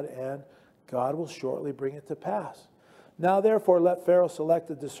God, and God will shortly bring it to pass. Now, therefore, let Pharaoh select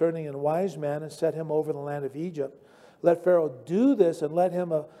a discerning and wise man and set him over the land of Egypt. Let Pharaoh do this, and let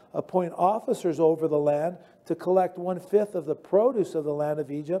him appoint officers over the land to collect 1/5 of the produce of the land of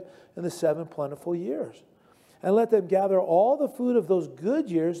Egypt in the 7 plentiful years. And let them gather all the food of those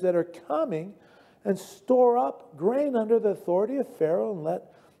good years that are coming, and store up grain under the authority of Pharaoh, and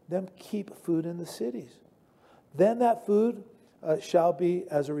let them keep food in the cities. Then that food shall be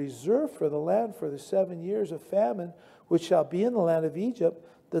as a reserve for the land for the 7 years of famine, which shall be in the land of Egypt,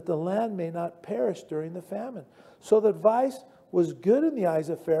 that the land may not perish during the famine. So the advice was good in the eyes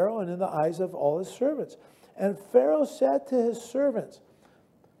of Pharaoh and in the eyes of all his servants. And Pharaoh said to his servants,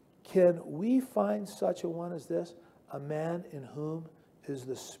 can we find such a one as this, a man in whom is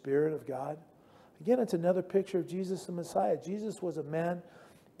the Spirit of God? Again, it's another picture of Jesus the Messiah. Jesus was a man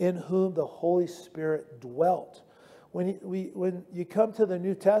in whom the Holy Spirit dwelt. When you come to the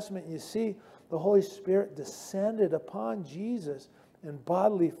New Testament, you see the Holy Spirit descended upon Jesus in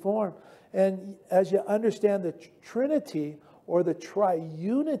bodily form. And as you understand the Trinity or the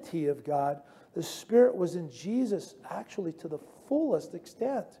triunity of God, the Spirit was in Jesus actually to the fullest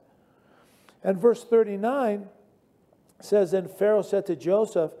extent. And verse 39 says, then Pharaoh said to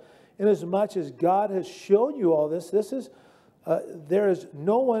Joseph, inasmuch as God has shown you all this, there is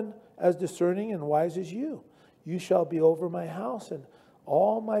no one as discerning and wise as you. You shall be over my house, and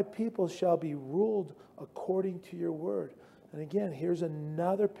all my people shall be ruled according to your word. And again, here's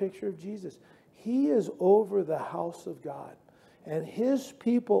another picture of Jesus. He is over the house of God, and his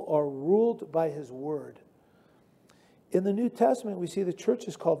people are ruled by his word. In the New Testament, we see the church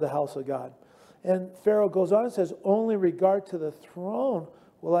is called the house of God. And Pharaoh goes on and says, only regard to the throne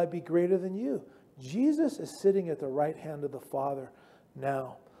will I be greater than you. Jesus is sitting at the right hand of the Father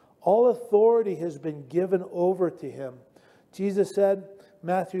now. All authority has been given over to him. Jesus said,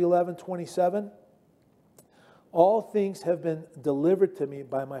 Matthew 11:27, all things have been delivered to me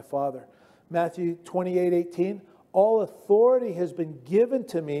by my Father. Matthew 28:18, all authority has been given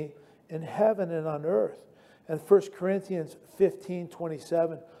to me in heaven and on earth. And 1 Corinthians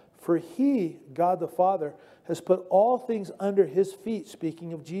 15:27, for he, God the Father, has put all things under his feet,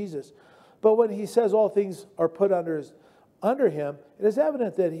 speaking of Jesus. But when he says all things are put under him, it is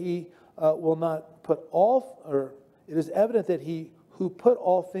evident that he will not put all, or it is evident that he who put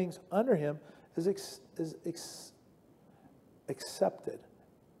all things under him is accepted.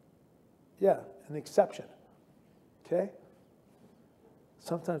 Yeah, an exception. Okay?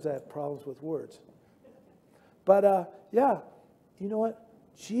 Sometimes I have problems with words. But yeah, you know what?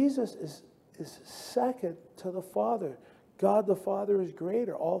 Jesus is second to the Father. God the Father is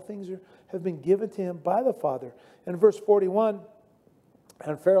greater. All things have been given to him by the Father. In verse 41,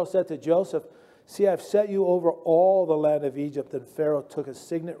 and Pharaoh said to Joseph, see, I've set you over all the land of Egypt. And Pharaoh took a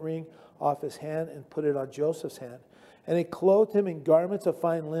signet ring off his hand and put it on Joseph's hand. And he clothed him in garments of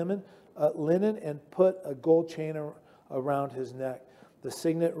fine linen and put a gold chain around his neck. The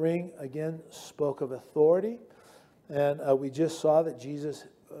signet ring, again, spoke of authority. And we just saw that Jesus,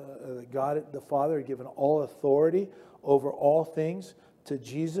 God the Father, had given all authority over all things to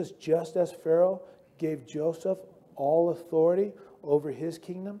Jesus, just as Pharaoh gave Joseph all authority over his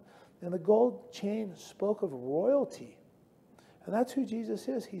kingdom. And the gold chain spoke of royalty. And that's who Jesus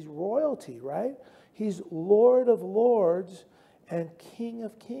is. He's royalty, right? He's Lord of lords and King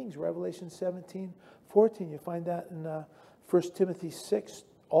of kings. Revelation 17:14. You find that in 1 Timothy 6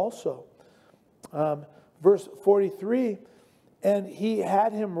 also. Verse 43, and he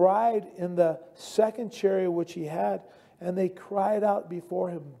had him ride in the second chariot which he had, and they cried out before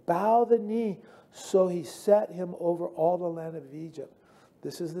him, bow the knee. So he set him over all the land of Egypt.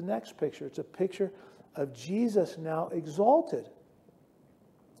 This is the next picture. It's a picture of Jesus now exalted.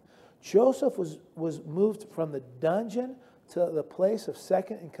 Joseph was moved from the dungeon to the place of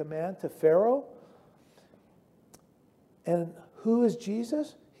second in command to Pharaoh. And who is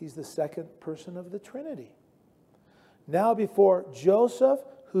Jesus? He's the second person of the Trinity. Now before Joseph,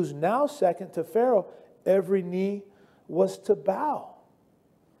 who's now second to Pharaoh, every knee was to bow.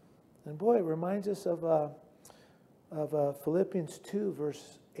 And boy, it reminds us of Philippians 2,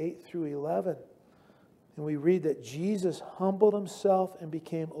 verse 8 through 11. And we read that Jesus humbled himself and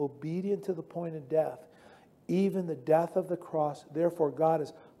became obedient to the point of death, even the death of the cross. Therefore God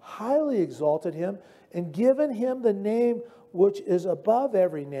has highly exalted him and given him the name which is above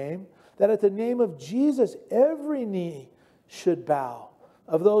every name, that at the name of Jesus every knee should bow,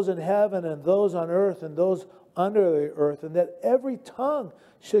 of those in heaven and those on earth and those under the earth, and that every tongue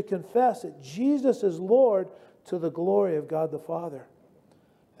should confess that Jesus is Lord, to the glory of God the Father.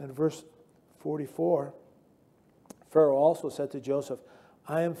 And verse 44, Pharaoh also said to Joseph,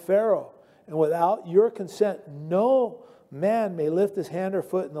 I am Pharaoh, and without your consent no man may lift his hand or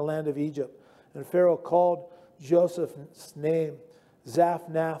foot in the land of Egypt. And Pharaoh called Joseph's name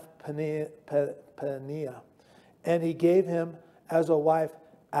Zaphnath-Paneah, and he gave him as a wife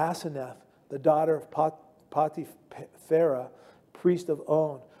Asenath, the daughter of Potipharah, priest of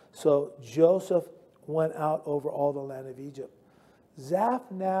On. So Joseph went out over all the land of Egypt.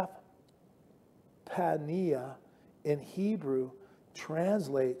 Zaphnath-Paneah in Hebrew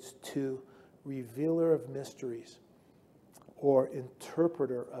translates to revealer of mysteries or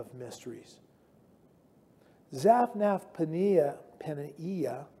interpreter of mysteries.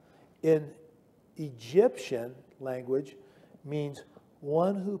 Zaphnath-Paneah in Egyptian language means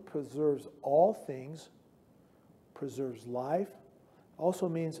one who preserves all things, preserves life, also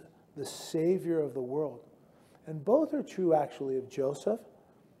means the Savior of the world. And both are true, actually, of Joseph,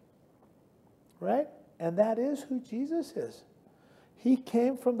 right? And that is who Jesus is. He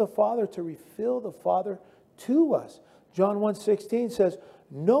came from the Father to reveal the Father to us. John 1:16 says,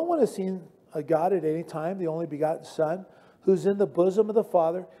 no one has seen a God at any time, the only begotten Son, who's in the bosom of the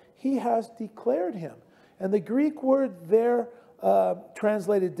Father. He has declared him. And the Greek word there,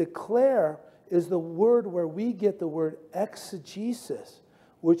 translated declare, is the word where we get the word exegesis,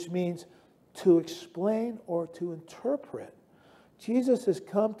 which means to explain or to interpret. Jesus has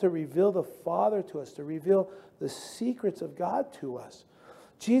come to reveal the Father to us, to reveal the secrets of God to us.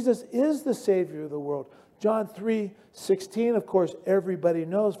 Jesus is the Savior of the world. John 3:16, of course, everybody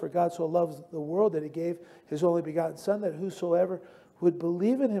knows, for God so loves the world that he gave his only begotten Son, that whosoever would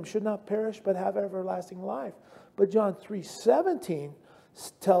believe in him should not perish but have everlasting life. But John 3:17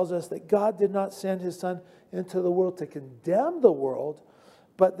 tells us that God did not send his Son into the world to condemn the world,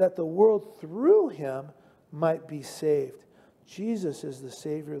 but that the world through him might be saved. Jesus is the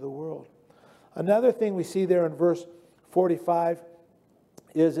Savior of the world. Another thing we see there in verse 45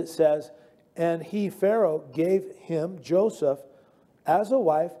 is it says, and he, Pharaoh, gave him, Joseph, as a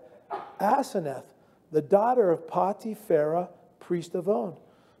wife, Asenath, the daughter of Potipharah, priest of On.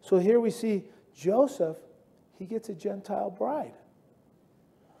 So here we see Joseph, he gets a Gentile bride.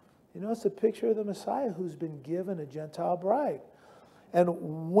 You know, it's a picture of the Messiah who's been given a Gentile bride.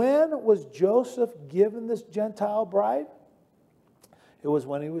 And when was Joseph given this Gentile bride? It was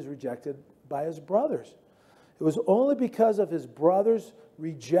when he was rejected by his brothers. It was only because of his brothers'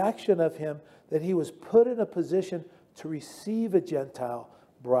 rejection of him that he was put in a position to receive a Gentile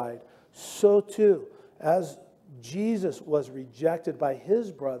bride. So too, as Jesus was rejected by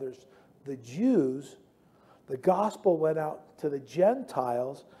his brothers, the Jews, the gospel went out to the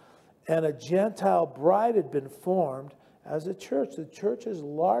Gentiles, and a Gentile bride had been formed as a church. The church is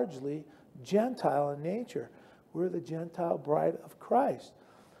largely Gentile in nature. We're the Gentile bride of Christ.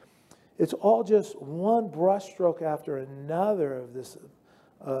 It's all just one brushstroke after another of this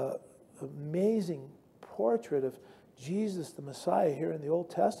amazing portrait of Jesus the Messiah here in the Old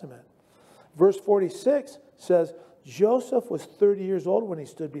Testament. Verse 46 says, Joseph was 30 years old when he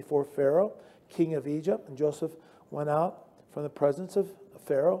stood before Pharaoh, king of Egypt, and Joseph went out from the presence of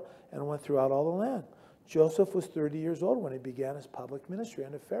Pharaoh and went throughout all the land. Joseph was 30 years old when he began his public ministry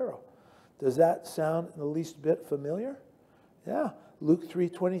under Pharaoh. Does that sound the least bit familiar? Yeah. Luke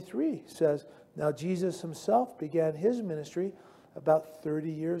 3:23 says, now Jesus himself began his ministry about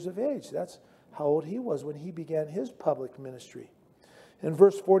 30 years of age. That's how old he was when he began his public ministry. In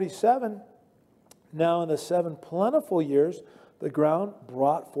verse 47, now in the 7 plentiful years, the ground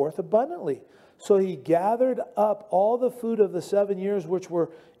brought forth abundantly. So he gathered up all the food of the 7 years which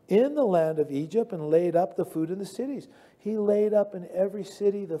were in the land of Egypt and laid up the food in the cities. He laid up in every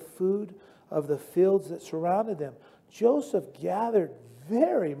city the food of the fields that surrounded them. Joseph gathered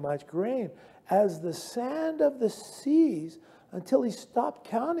very much grain as the sand of the seas until he stopped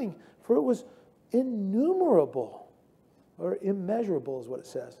counting, for it was innumerable, or immeasurable is what it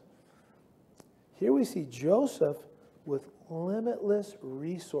says. Here we see Joseph with limitless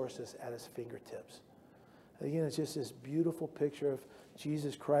resources at his fingertips. Again, it's just this beautiful picture of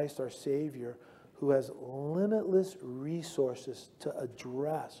Jesus Christ, our Savior, who has limitless resources to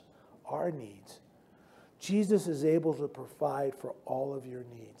address our needs. Jesus is able to provide for all of your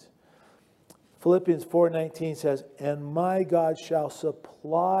needs. Philippians 4:19 says, and my God shall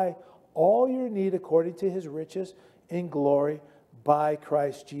supply all your need according to his riches in glory by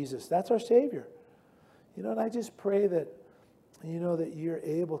Christ Jesus. That's our Savior. You know, and I just pray that, you know, that you're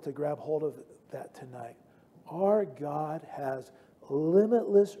able to grab hold of that tonight. Our God has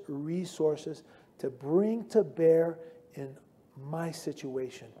limitless resources to bring to bear in my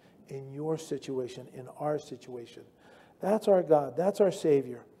situation, in your situation, in our situation. That's our God. That's our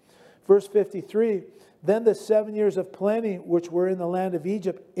Savior. Verse 53, then the 7 years of plenty which were in the land of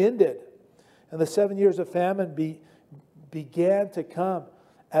Egypt ended, and the 7 years of famine began to come,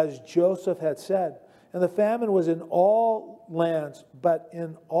 as Joseph had said. And the famine was in all lands, but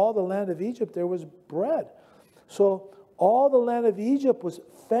in all the land of Egypt there was bread. So all the land of Egypt was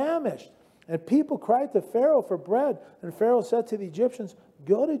famished, and people cried to Pharaoh for bread. And Pharaoh said to the Egyptians,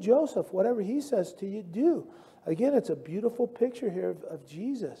 go to Joseph, whatever he says to you, do. Again, it's a beautiful picture here of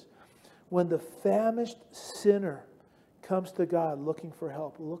Jesus. When the famished sinner comes to God looking for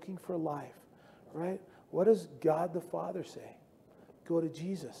help, looking for life, right? What does God the Father say? Go to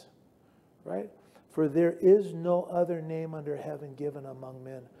Jesus, right? For there is no other name under heaven given among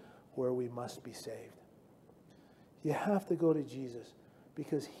men where we must be saved. You have to go to Jesus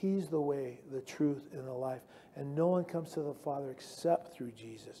because he's the way, the truth, and the life. And no one comes to the Father except through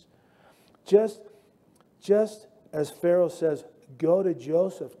Jesus. Just as Pharaoh says, go to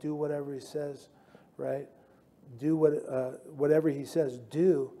Joseph, do whatever he says, right? Do whatever he says,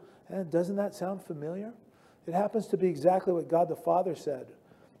 do. And doesn't that sound familiar? It happens to be exactly what God the Father said,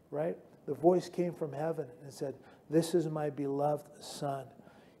 right? The voice came from heaven and said, this is my beloved Son.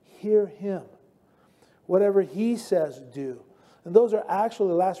 Hear him. Whatever he says, do. And those are actually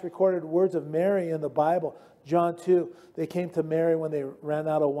the last recorded words of Mary in the Bible. John 2, they came to Mary when they ran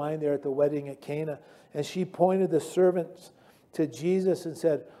out of wine there at the wedding at Cana. And she pointed the servants to Jesus and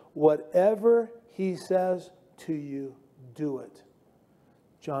said, whatever he says to you, do it.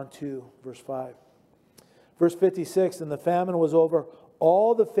 John 2, verse 5. Verse 56, and the famine was over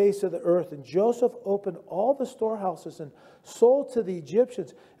all the face of the earth. And Joseph opened all the storehouses and sold to the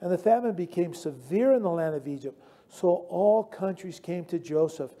Egyptians. And the famine became severe in the land of Egypt. So all countries came to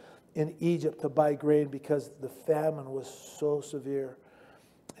Joseph in Egypt to buy grain because the famine was so severe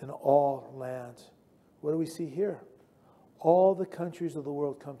in all lands. What do we see here? All the countries of the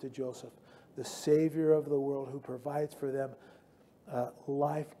world come to Joseph, the Savior of the world who provides for them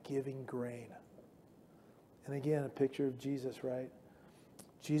life-giving grain. And again, a picture of Jesus, right?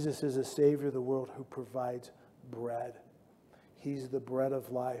 Jesus is a Savior of the world who provides bread. He's the bread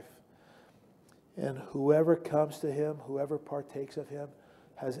of life. And whoever comes to him, whoever partakes of him,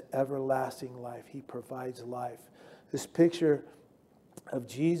 has everlasting life. He provides life. This picture of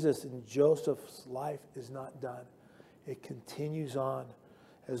Jesus and Joseph's life is not done. It continues on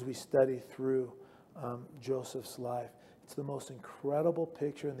as we study through Joseph's life. It's the most incredible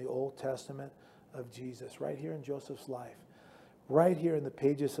picture in the Old Testament of Jesus, right here in Joseph's life, right here in the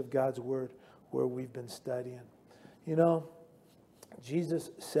pages of God's Word where we've been studying. You know, Jesus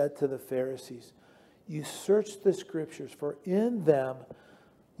said to the Pharisees, you search the Scriptures, for in them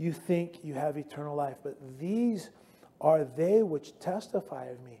you think you have eternal life, but these are they which testify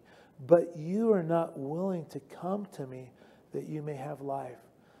of me. But you are not willing to come to me that you may have life.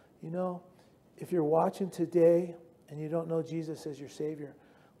 You know, if you're watching today and you don't know Jesus as your Savior,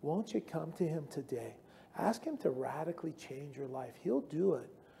 won't you come to him today? Ask him to radically change your life. He'll do it.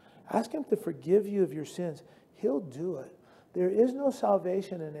 Ask him to forgive you of your sins. He'll do it. There is no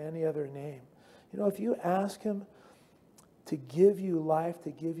salvation in any other name. You know, if you ask him to give you life,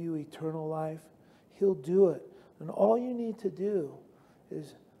 to give you eternal life, he'll do it. And all you need to do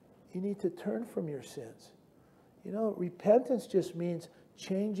is you need to turn from your sins. You know, repentance just means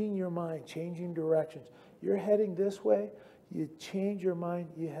changing your mind, changing directions. You're heading this way, you change your mind,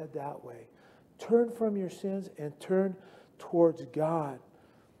 you head that way. Turn from your sins and turn towards God.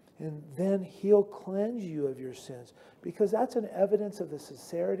 And then he'll cleanse you of your sins. Because that's an evidence of the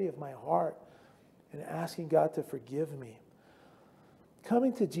sincerity of my heart in asking God to forgive me.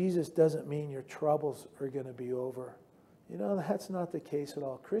 Coming to Jesus doesn't mean your troubles are going to be over. You know, that's not the case at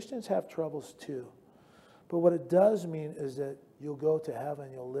all. Christians have troubles too. But what it does mean is that you'll go to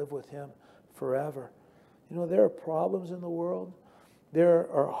heaven, you'll live with him forever. You know, there are problems in the world. There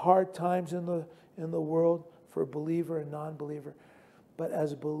are hard times in the world for believer and non-believer. But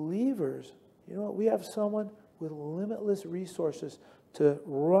as believers, you know what? We have someone with limitless resources to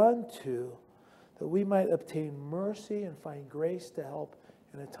run to that we might obtain mercy and find grace to help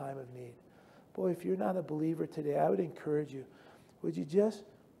in a time of need. Boy, if you're not a believer today, I would encourage you, would you just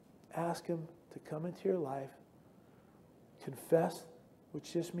ask him to come into your life, confess,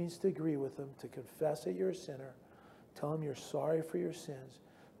 which just means to agree with him, to confess that you're a sinner, tell him you're sorry for your sins,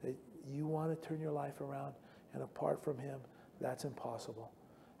 that you want to turn your life around, and apart from him, that's impossible.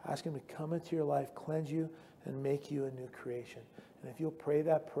 Ask him to come into your life, cleanse you, and make you a new creation. And if you'll pray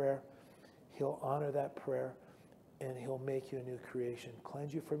that prayer, he'll honor that prayer, and he'll make you a new creation,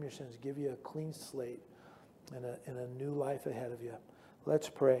 cleanse you from your sins, give you a clean slate, and a new life ahead of you. Let's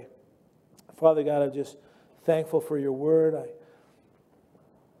pray. Father God, I'm just thankful for your word.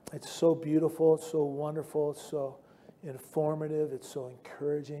 It's so beautiful, it's so wonderful, it's so informative, it's so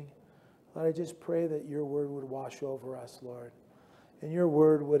encouraging. Lord, I just pray that your word would wash over us, Lord, and your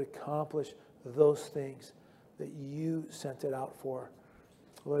word would accomplish those things that you sent it out for.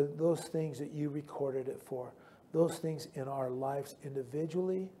 Lord, those things that you recorded it for, those things in our lives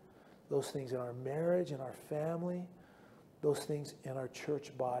individually, those things in our marriage, in our family, those things in our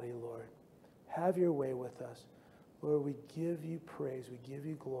church body, Lord. Have your way with us. Lord, we give you praise, we give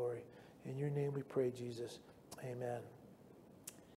you glory. In your name we pray, Jesus. Amen.